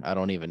thing? I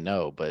don't even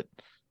know. But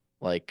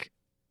like,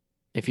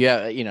 if you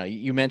have,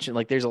 you mentioned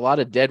like there's a lot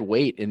of dead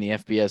weight in the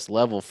FBS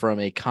level from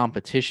a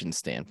competition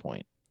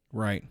standpoint.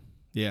 Right.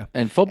 Yeah.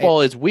 And football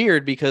is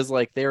weird because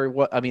like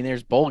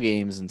there's bowl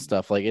games and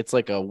stuff. Like, it's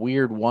like a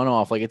weird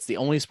one-off. Like, it's the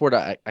only sport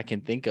I can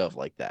think of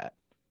like that,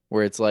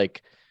 where it's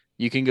like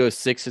you can go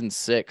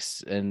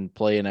 6-6 and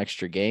play an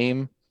extra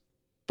game,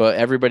 but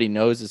everybody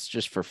knows it's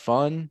just for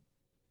fun.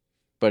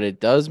 But it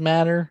does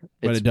matter.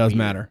 It does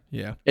matter.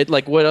 Yeah. It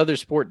like, what other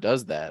sport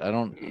does that? I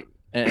don't.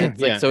 And it's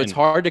like, so it's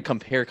hard to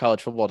compare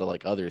college football to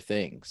like other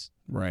things.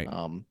 Right.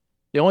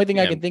 The only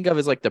thing I can think of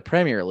is like the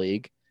Premier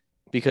League.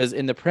 Because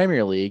in the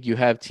Premier League, you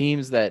have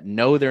teams that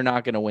know they're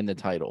not going to win the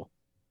title.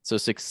 So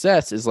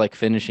success is like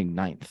finishing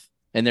 9th.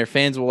 And their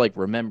fans will like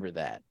remember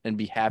that and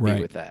be happy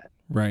with that.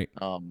 Right.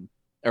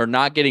 Or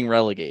not getting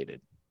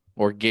relegated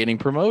or getting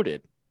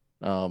promoted.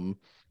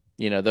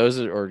 Those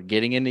or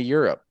getting into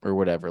Europe or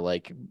whatever.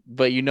 Like,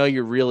 but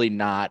you're really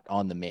not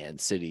on the Man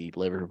City,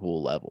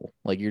 Liverpool level.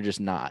 Like, you're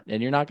just not.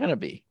 And you're not going to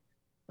be.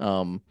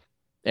 And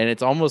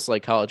it's almost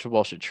like college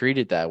football should treat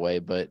it that way.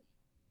 But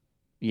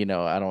I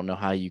don't know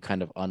how you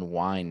kind of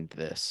unwind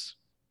this.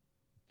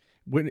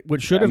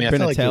 What should have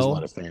been a tell,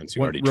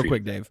 real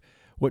quick, Dave.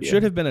 What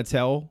should have been a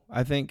tell,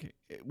 I think,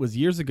 it was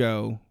years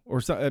ago,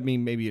 or so, I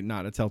mean, maybe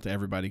not a tell to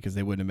everybody because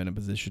they wouldn't have been in a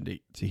position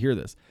to hear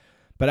this.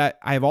 But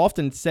I've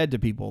often said to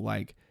people,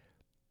 like,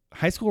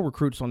 high school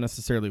recruits don't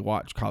necessarily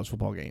watch college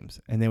football games,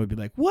 and they would be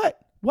like, "What?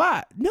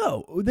 Why?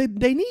 No,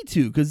 they need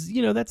to, because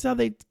that's how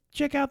they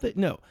check out the."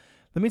 No,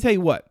 let me tell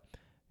you what.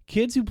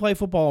 Kids who play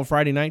football on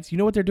Friday nights, you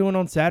know what they're doing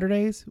on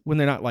Saturdays when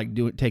they're not like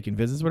taking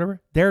visits or whatever?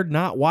 They're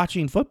not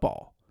watching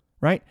football,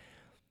 right?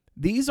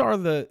 These are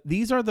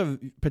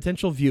the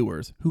potential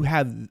viewers who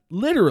have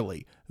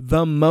literally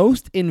the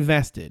most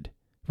invested,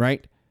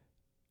 right?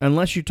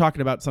 Unless you're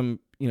talking about some,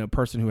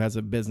 person who has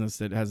a business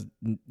that has,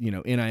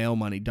 NIL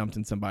money dumped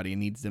in somebody and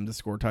needs them to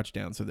score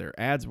touchdowns, so their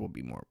ads will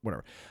be more,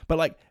 whatever. But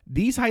like,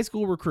 these high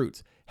school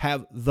recruits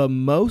have the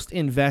most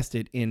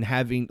invested in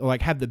have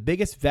the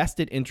biggest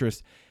vested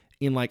interest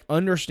in like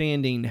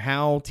understanding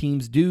how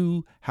teams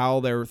do, how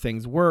their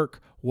things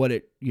work, what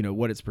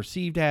it's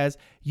perceived as.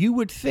 You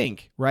would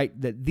think, right,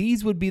 that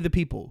these would be the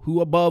people who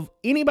above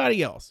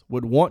anybody else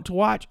would want to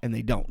watch, and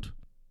they don't.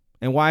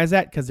 And why is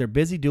that? Because they're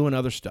busy doing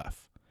other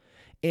stuff.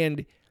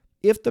 And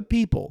if the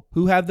people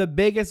who have the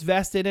biggest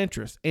vested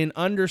interest in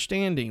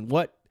understanding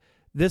what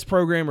this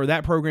program or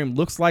that program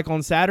looks like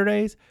on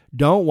Saturdays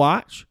don't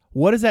watch,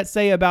 what does that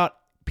say about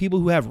people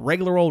who have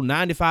regular old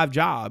 9-to-5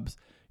 jobs?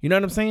 You know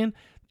what I'm saying?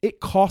 It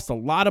costs a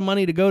lot of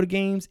money to go to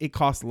games. It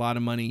costs a lot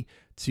of money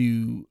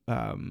to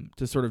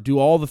sort of do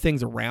all the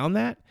things around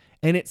that.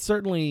 And it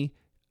certainly,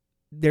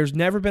 there's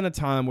never been a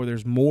time where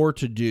there's more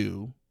to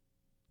do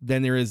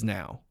than there is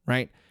now,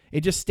 right?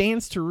 It just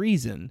stands to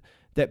reason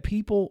that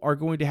people are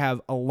going to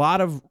have a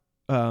lot of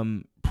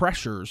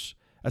pressures,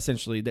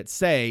 essentially, that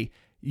say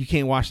you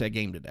can't watch that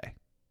game today,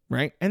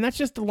 right? And that's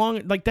just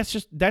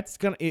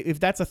if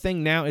that's a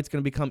thing now, it's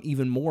going to become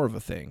even more of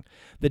a thing.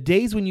 The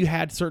days when you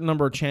had a certain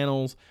number of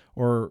channels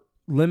or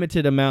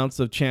limited amounts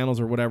of channels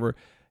or whatever,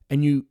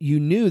 and you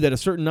knew that a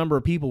certain number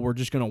of people were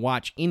just going to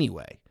watch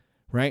anyway,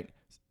 right?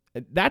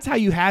 That's how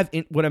you have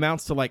what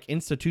amounts to like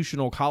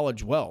institutional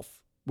college wealth,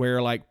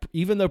 where like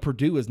even though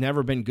Purdue has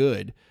never been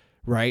good,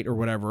 right, or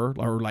whatever,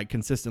 or like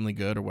consistently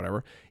good or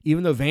whatever,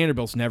 even though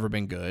Vanderbilt's never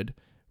been good,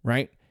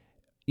 right?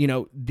 You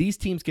know, these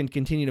teams can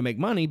continue to make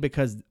money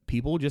because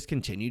people just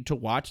continue to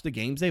watch the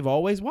games they've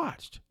always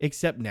watched,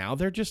 except now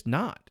they're just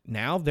not.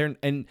 Now they're,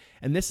 and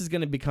this is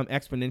going to become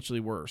exponentially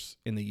worse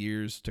in the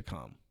years to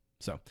come.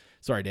 So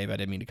sorry, Dave, I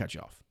didn't mean to cut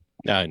you off.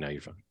 No,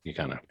 you're fine. You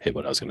kind of hit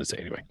what I was going to say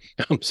anyway.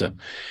 So,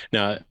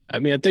 no, I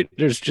mean, I think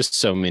there's just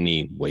so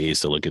many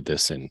ways to look at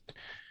this, and I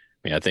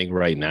mean, I think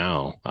right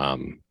now,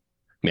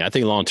 I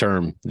think long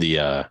term,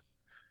 the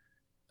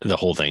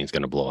whole thing's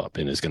going to blow up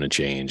and it's going to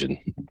change and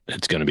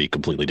it's going to be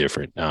completely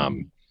different.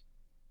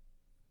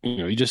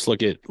 You just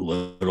look at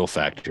little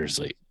factors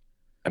like,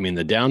 I mean,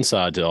 the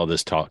downside to all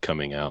this talk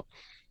coming out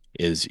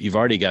is you've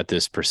already got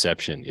this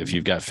perception. If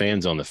you've got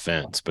fans on the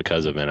fence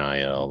because of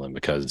NIL and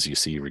because you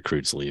see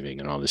recruits leaving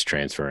and all this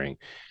transferring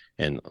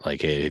and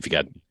like, hey,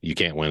 you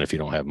can't win if you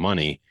don't have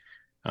money.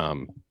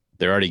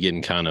 They're already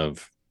getting kind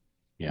of,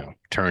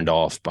 turned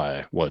off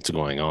by what's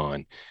going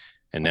on.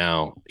 And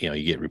now,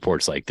 you get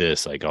reports like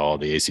this, like, oh,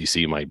 the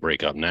ACC might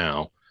break up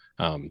now.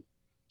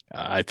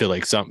 I feel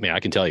like I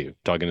can tell you,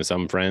 talking to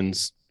some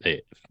friends,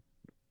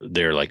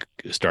 they're like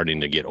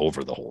starting to get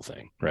over the whole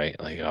thing, right?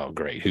 Like, oh,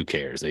 great, who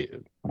cares?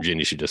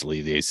 Virginia should just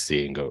leave the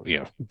ACC and go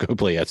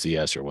play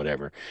FCS or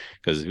whatever,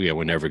 because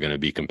we're never going to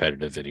be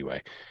competitive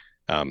anyway.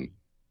 And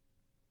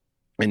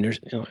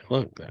there's,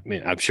 look, I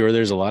mean, I'm sure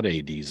there's a lot of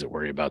ADs that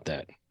worry about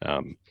that.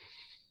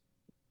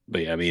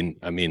 But yeah,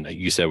 I mean,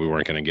 you said we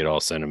weren't going to get all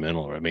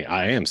sentimental. I mean,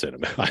 I am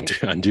sentimental.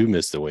 I do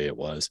miss the way it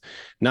was.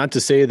 Not to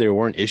say there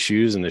weren't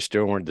issues and there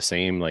still weren't the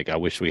same. Like, I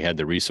wish we had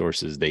the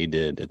resources they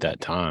did at that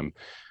time.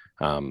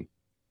 But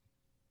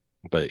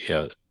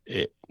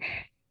it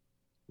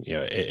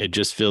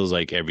just feels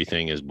like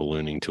everything is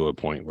ballooning to a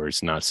point where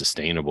it's not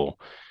sustainable.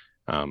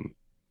 And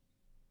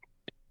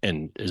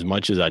as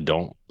much as I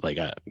don't like,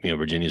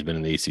 Virginia's been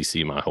in the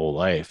ACC my whole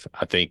life.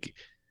 I think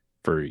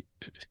for,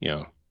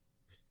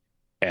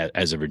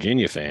 as a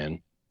Virginia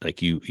fan,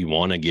 like you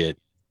want to get,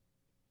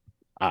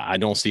 I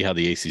don't see how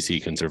the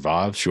ACC can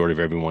survive short of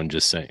everyone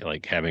just saying,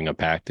 like, having a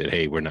pact that,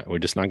 hey, we're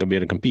just not going to be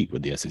able to compete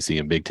with the SEC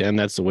and Big Ten.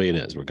 That's the way it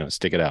is. We're going to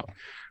stick it out.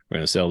 We're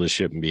going to sell this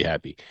ship and be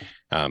happy.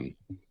 I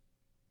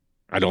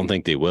don't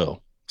think they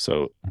will.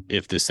 So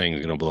if this thing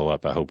is going to blow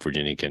up, I hope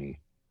Virginia can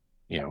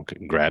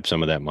grab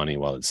some of that money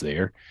while it's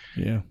there.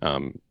 Yeah.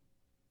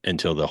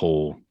 Until the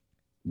whole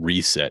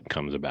reset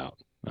comes about.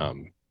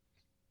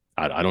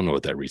 I don't know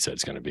what that reset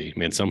is going to be. I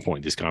mean, at some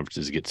point, these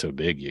conferences get so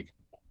big,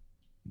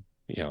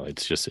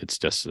 it's just a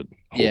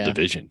whole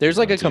division. There's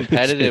like a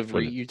competitive.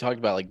 You talked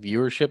about like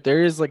viewership.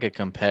 There is like a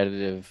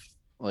competitive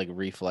like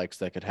reflex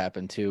that could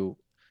happen too.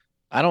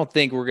 I don't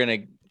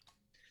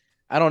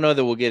know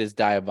that we'll get as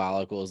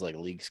diabolical as like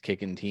leagues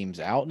kicking teams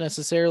out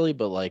necessarily,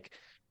 but like,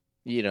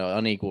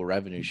 unequal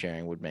revenue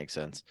sharing would make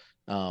sense.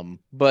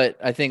 But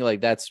I think like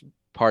that's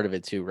part of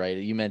it too, right?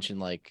 You mentioned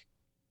like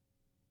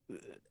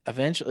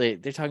eventually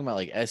they're talking about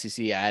like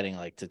SEC adding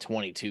like to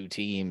 22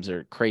 teams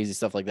or crazy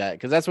stuff like that,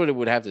 because that's what it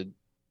would have to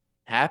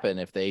happen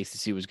if the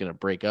ACC was going to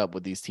break up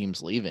with these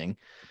teams leaving.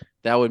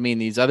 That would mean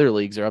these other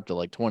leagues are up to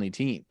like 20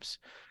 teams.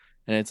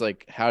 And it's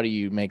like, how do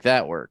you make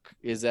that work?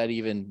 Is that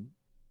even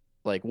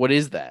like, what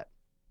is that?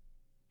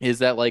 Is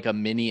that like a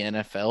mini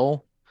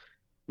NFL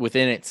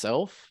within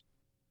itself?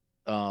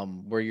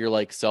 Where you're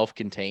like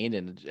self-contained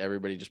and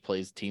everybody just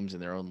plays teams in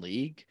their own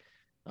league?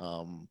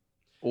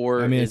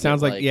 Or it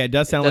sounds like it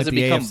does sound like the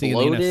AFC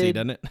and the NFC,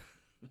 doesn't it?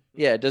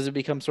 Yeah, does it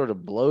become sort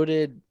of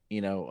bloated?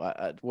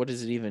 What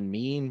does it even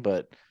mean?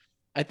 But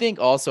I think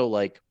also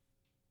like,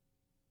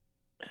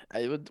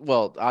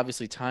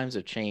 obviously times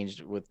have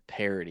changed with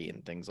parity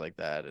and things like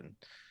that, and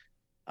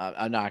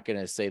I'm not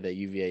gonna say that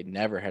UVA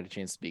never had a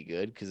chance to be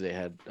good, because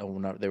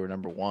they were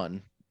number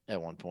one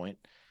at one point.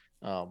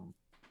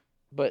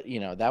 But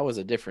that was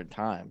a different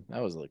time.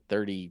 That was like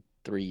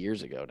 33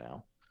 years ago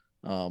now.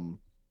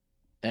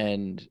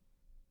 And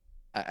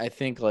I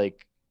think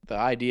like the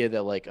idea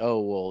that like,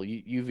 oh, well,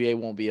 UVA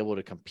won't be able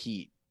to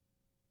compete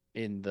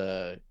in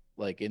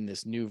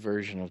this new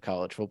version of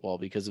college football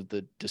because of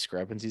the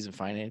discrepancies in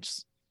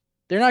finance.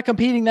 They're not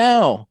competing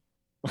now.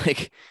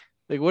 Like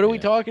what are we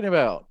talking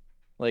about?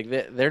 Like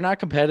they're not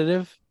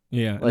competitive.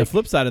 Yeah. Like, the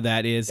flip side of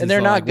that is,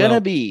 they're not gonna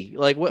be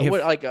like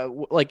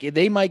like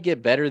they might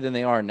get better than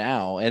they are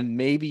now, and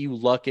maybe you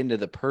luck into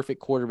the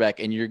perfect quarterback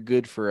and you're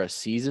good for a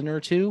season or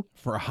two,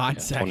 for a hot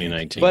second.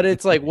 2019. But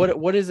it's like,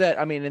 what is that?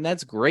 I mean, and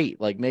that's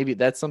great. Like maybe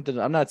that's something.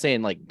 I'm not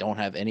saying like don't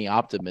have any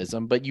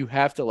optimism, but you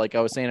have to, like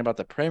I was saying about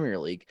the Premier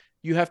League,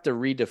 you have to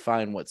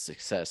redefine what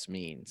success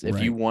means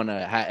if you want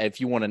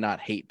to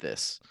not hate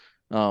this,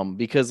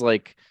 because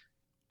like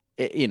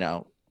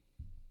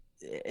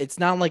it's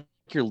not like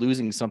you're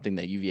losing something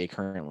that UVA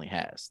currently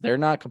has. They're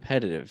not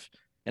competitive,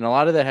 and a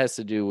lot of that has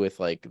to do with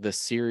like the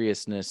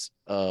seriousness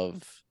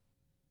of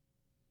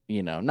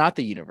not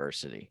the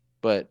university,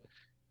 but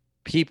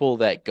people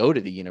that go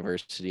to the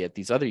university at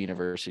these other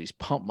universities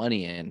pump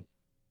money in,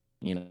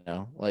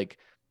 like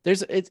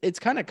it's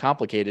kind of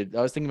complicated.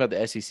 I was thinking about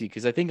the SEC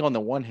because I think on the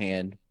one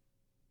hand,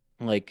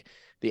 like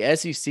the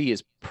SEC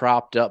is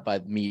propped up by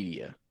the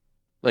media.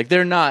 Like they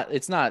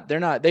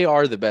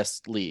are the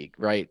best league,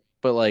 right?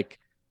 But like,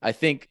 I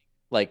think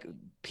like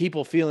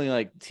people feeling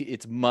like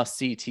it's must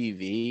see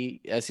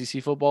TV,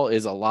 SEC football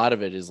is a lot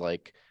of it is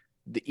like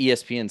the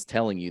ESPN's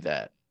telling you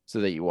that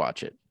so that you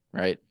watch it,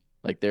 right?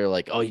 Like they're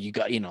like, oh, you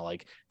got,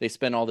 like they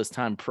spend all this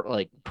time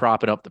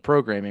propping up the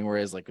programming,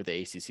 whereas like with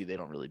the ACC they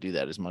don't really do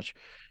that as much.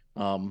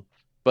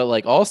 But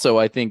like also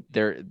I think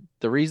the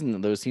reason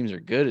that those teams are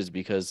good is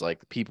because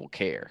like people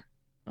care.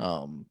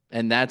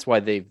 And that's why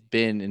they've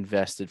been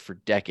invested for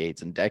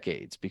decades and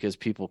decades because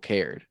people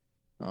cared.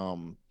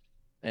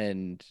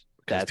 And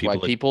that's why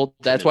people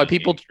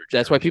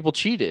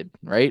cheated,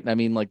 right? I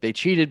mean, like they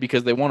cheated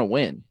because they want to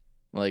win.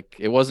 Like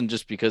it wasn't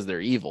just because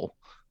they're evil.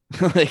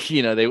 Like,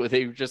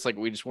 they just like,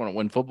 we just want to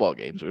win football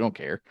games. We don't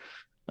care.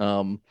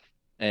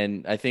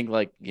 And I think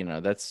like,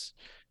 that's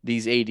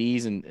these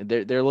ADs and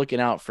they're looking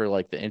out for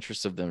like the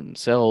interests of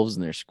themselves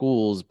and their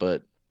schools.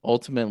 But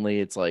ultimately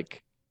it's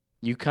like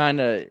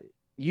UVA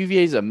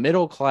is a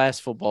middle-class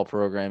football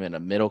program in a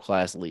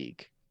middle-class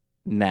league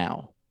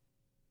now.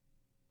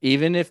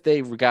 Even if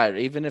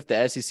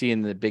the SEC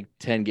and the Big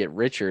Ten get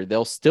richer,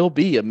 they'll still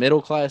be a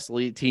middle-class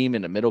league team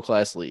in a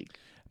middle-class league.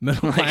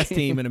 Middle-class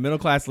team in a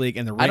middle-class league,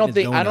 and the rent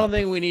I don't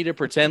think we need to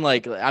pretend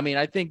like. I mean,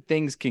 I think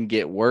things can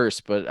get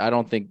worse, but I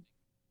don't think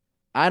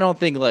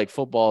like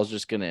football is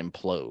just going to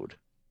implode.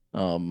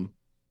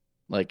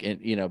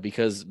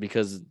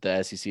 Because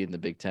the SEC and the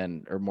Big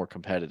Ten are more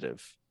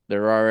competitive.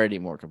 They're already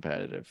more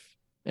competitive.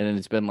 And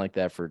it's been like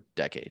that for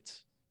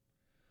decades.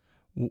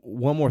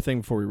 One more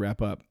thing before we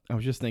wrap up. I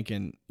was just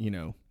thinking,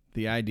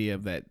 the idea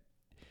of that,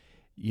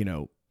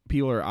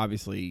 people are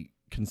obviously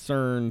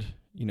concerned,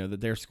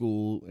 that their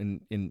school,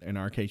 in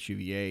our case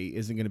UVA,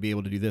 isn't going to be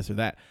able to do this or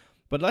that.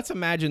 But let's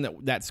imagine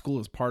that school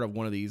is part of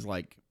one of these,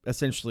 like,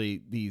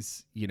 essentially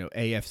these,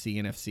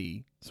 AFC,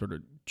 NFC sort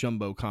of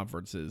jumbo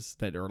conferences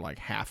that are like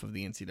half of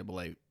the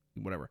NCAA,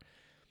 whatever.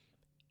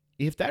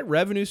 If that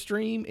revenue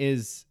stream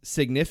is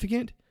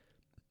significant,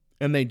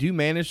 and they do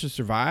manage to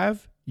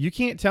survive, you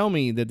can't tell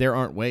me that there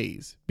aren't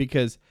ways,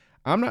 because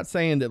I'm not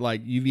saying that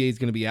like UVA is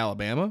going to be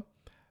Alabama,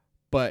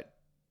 but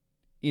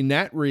in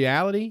that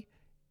reality,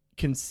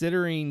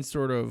 considering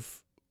sort of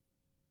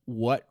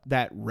what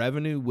that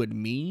revenue would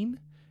mean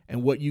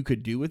and what you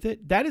could do with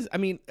it, that is, I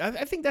mean,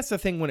 I think that's the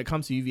thing when it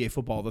comes to UVA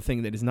football, the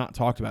thing that is not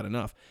talked about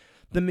enough.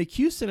 The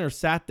McHugh Center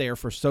sat there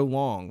for so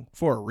long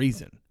for a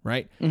reason,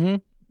 right? Mm-hmm.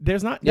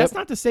 That's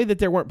not to say that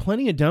there weren't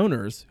plenty of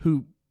donors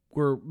who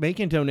were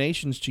making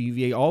donations to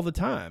UVA all the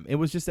time. It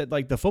was just that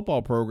like the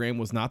football program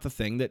was not the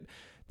thing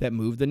that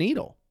moved the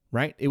needle,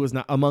 right? It was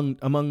not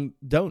among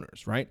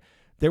donors, right?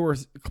 There were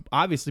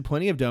obviously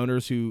plenty of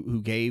donors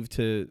who gave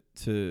to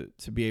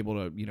be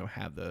able to,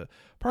 have the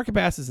parking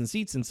passes and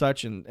seats and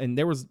such, and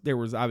there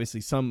was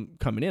obviously some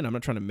coming in. I'm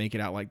not trying to make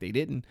it out like they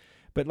didn't,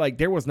 but like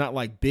there was not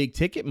like big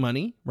ticket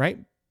money, right?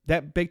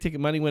 That big ticket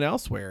money went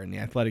elsewhere in the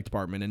athletic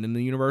department and in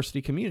the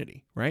university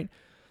community, right?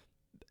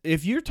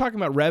 If you're talking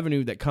about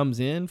revenue that comes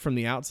in from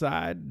the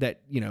outside,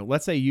 that,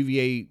 let's say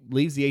UVA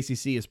leaves the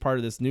ACC as part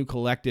of this new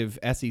collective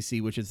SEC,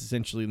 which is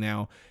essentially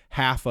now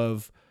half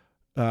of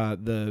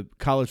the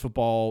college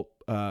football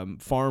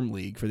farm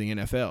league for the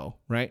NFL,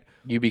 right?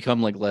 You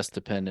become like less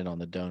dependent on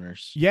the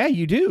donors. Yeah,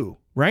 you do,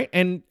 right?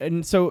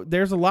 And so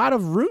there's a lot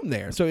of room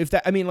there. So if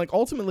that, I mean, like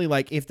ultimately,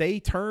 like if they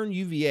turn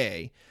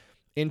UVA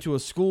into a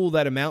school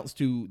that amounts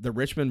to the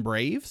Richmond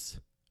Braves,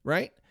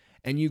 right?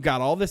 And you've got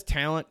all this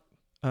talent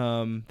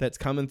that's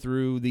coming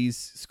through these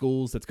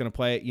schools that's going to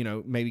play,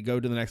 maybe go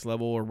to the next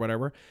level or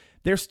whatever.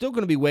 There's still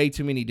going to be way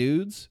too many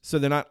dudes, so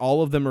they're not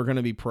all of them are going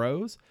to be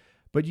pros,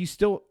 but you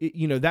still,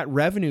 that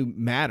revenue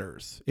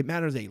matters. It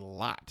matters a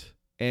lot.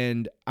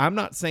 And I'm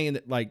not saying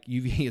that like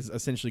UVA is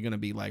essentially going to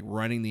be like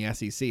running the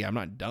SEC. I'm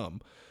not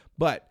dumb,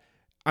 but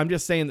I'm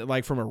just saying that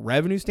like from a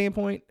revenue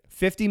standpoint,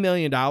 $50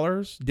 million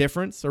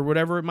difference or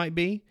whatever it might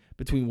be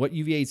between what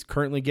UVA is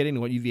currently getting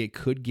and what UVA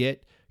could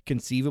get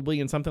conceivably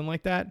in something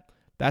like that.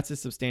 That's a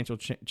substantial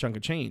chunk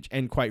of change.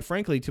 And quite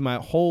frankly, to my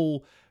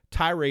whole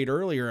tirade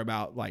earlier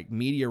about like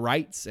media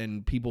rights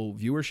and people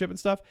viewership and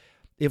stuff,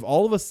 if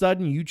all of a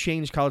sudden you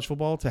change college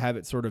football to have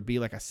it sort of be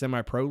like a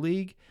semi-pro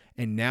league,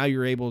 and now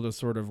you're able to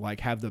sort of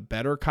like have the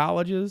better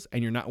colleges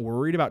and you're not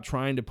worried about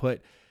trying to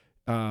put,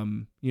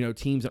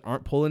 teams that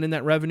aren't pulling in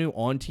that revenue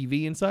on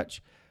TV and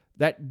such,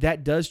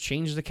 that does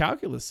change the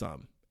calculus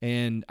some.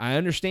 And I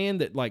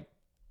understand that like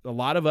a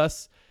lot of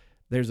us,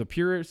 there's a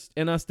purist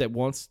in us that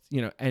wants,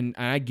 and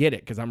I get it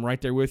because I'm right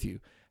there with you.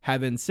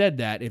 Having said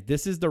that, if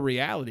this is the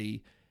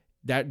reality,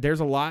 that there's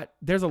a lot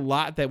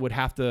that would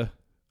have to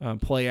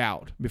play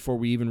out before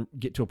we even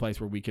get to a place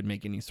where we could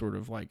make any sort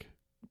of like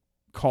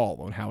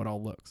call on how it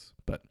all looks.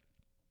 But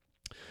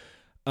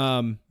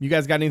you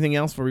guys got anything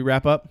else before we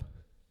wrap up?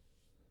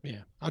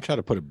 Yeah, I'll try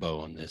to put a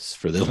bow on this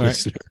for the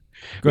listener.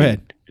 Go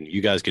ahead. And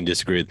you guys can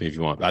disagree with me if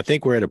you want. I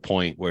think we're at a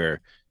point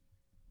where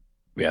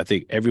I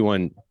think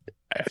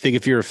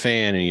if you're a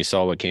fan and you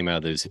saw what came out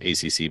of those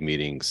ACC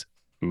meetings,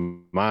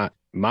 my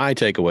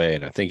takeaway,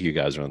 and I think you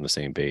guys are on the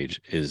same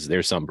page, is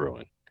there's some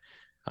brewing.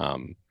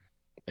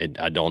 And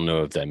I don't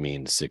know if that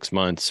means 6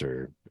 months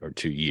or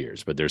 2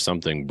 years, but there's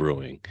something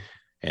brewing,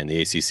 and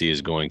the ACC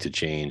is going to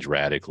change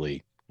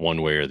radically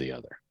one way or the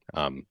other.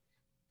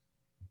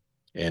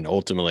 And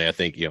ultimately, I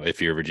think, if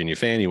you're a Virginia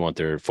fan, you want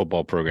their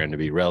football program to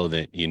be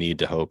relevant. You need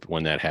to hope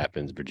when that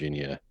happens,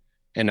 Virginia,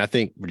 and I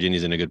think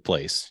Virginia's in a good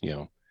place.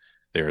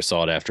 They're a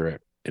sought after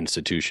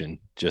institution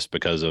just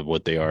because of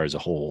what they are as a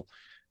whole.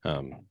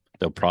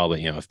 They'll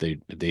probably, if the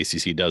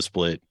ACC does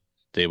split,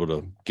 they're able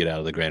to get out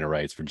of the grant of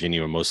rights.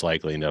 Virginia will most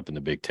likely end up in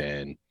the Big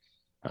Ten,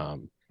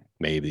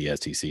 maybe the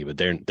SEC, but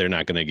they're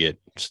not going to get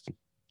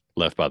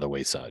left by the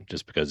wayside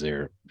just because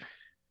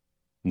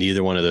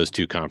neither one of those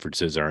two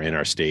conferences are in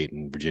our state,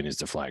 and Virginia's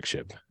the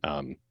flagship.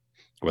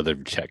 Whether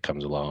Tech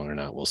comes along or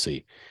not, we'll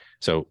see.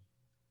 So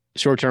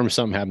short term, if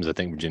something happens, I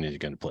think Virginia's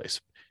going to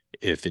place.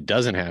 If it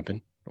doesn't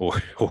happen,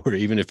 or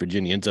even if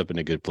Virginia ends up in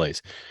a good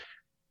place,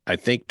 I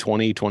think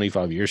 20,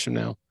 25 years from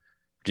now,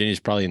 Virginia's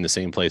probably in the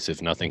same place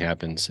if nothing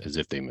happens as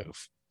if they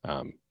move,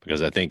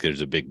 because I think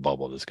there's a big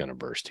bubble that's going to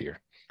burst here.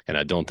 And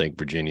I don't think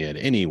Virginia in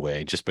any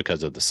way, just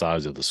because of the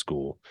size of the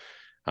school,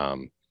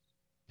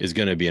 is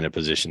going to be in a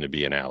position to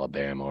be an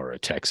Alabama or a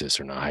Texas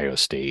or an Ohio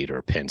State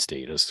or Penn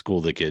State, a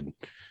school that could,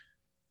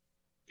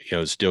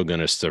 still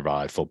going to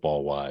survive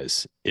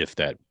football-wise if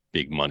that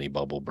big money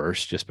bubble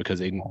bursts, just because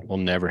they will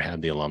never have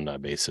the alumni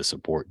base to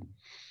support.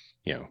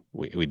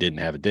 We didn't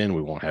have it then,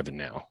 we won't have it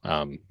now.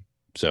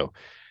 So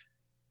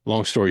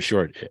long story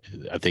short,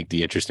 I think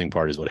the interesting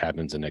part is what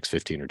happens in the next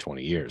 15 or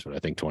 20 years. But I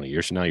think 20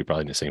 years from now, you're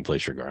probably in the same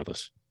place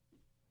regardless.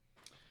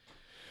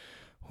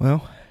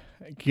 Well,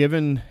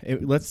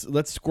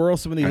 let's squirrel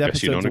some of these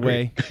episodes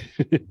away.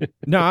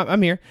 No,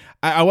 I'm here.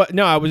 I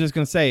was just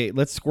going to say,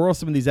 let's squirrel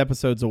some of these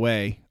episodes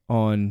away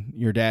on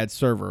your dad's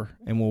server,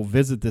 and we'll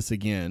visit this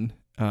again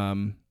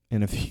in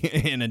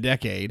a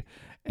decade,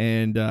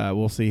 and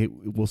we'll see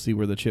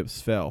where the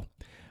chips fell.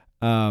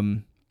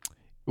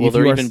 Will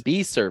there even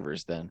be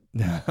servers then?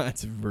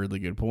 That's a really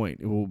good point.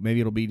 Maybe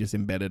it'll be just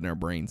embedded in our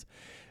brains.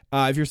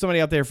 If you're somebody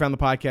out there who found the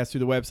podcast through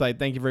the website,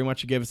 thank you very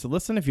much for giving us a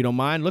listen. If you don't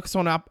mind, look us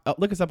up on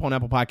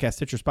Apple Podcasts,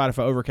 Stitcher,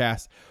 Spotify,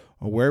 Overcast,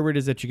 or wherever it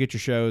is that you get your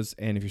shows.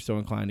 And if you're so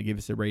inclined to give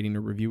us a rating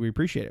or review, we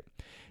appreciate it.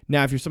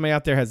 Now, if you're somebody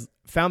out there has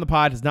found the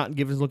pod, has not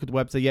given us a look at the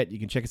website yet, you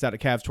can check us out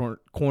at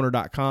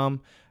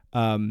CavsCorner.com.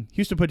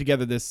 Houston put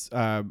together this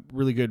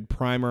really good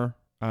primer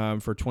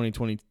for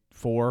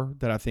 2024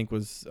 that I think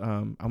was,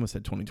 I almost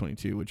said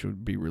 2022, which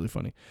would be really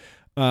funny,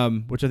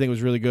 which I think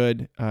was really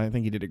good. I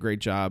think he did a great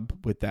job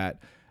with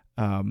that.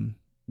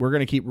 We're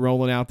going to keep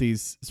rolling out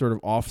these sort of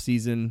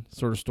off-season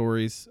sort of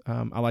stories.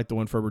 I like the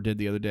one Ferber did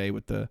the other day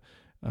with the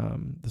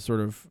sort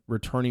of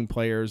returning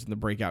players and the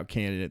breakout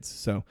candidates.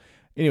 So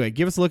anyway,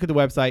 give us a look at the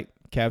website,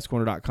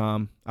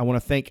 CavsCorner.com. I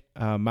want to thank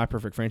My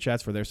Perfect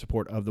Franchise for their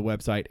support of the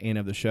website and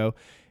of the show.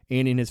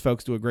 Andy and his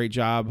folks do a great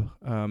job.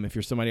 If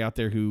you're somebody out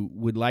there who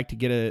would like to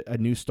get a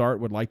new start,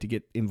 would like to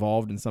get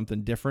involved in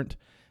something different,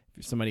 if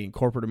you're somebody in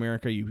corporate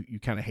America, you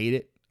kind of hate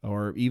it,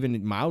 or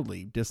even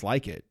mildly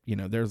dislike it.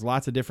 There's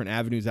lots of different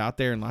avenues out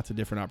there and lots of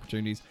different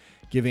opportunities.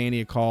 Give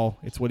Andy a call.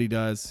 It's what he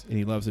does, and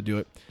he loves to do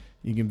it.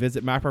 You can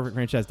visit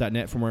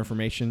myperfectfranchise.net for more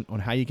information on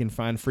how you can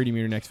find freedom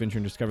in your next venture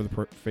and discover the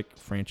perfect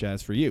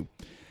franchise for you.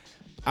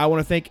 I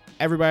want to thank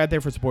everybody out there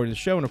for supporting the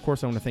show, and of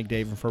course, I want to thank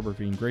Dave and Ferber for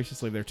being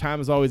graciously their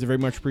time. As always, I very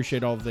much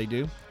appreciate all that they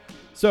do.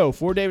 So,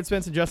 for David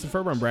Spence and Justin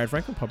Ferber, I'm Brad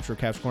Franklin, publisher of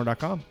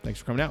CavsCorner.com. Thanks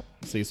for coming out.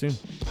 See you soon.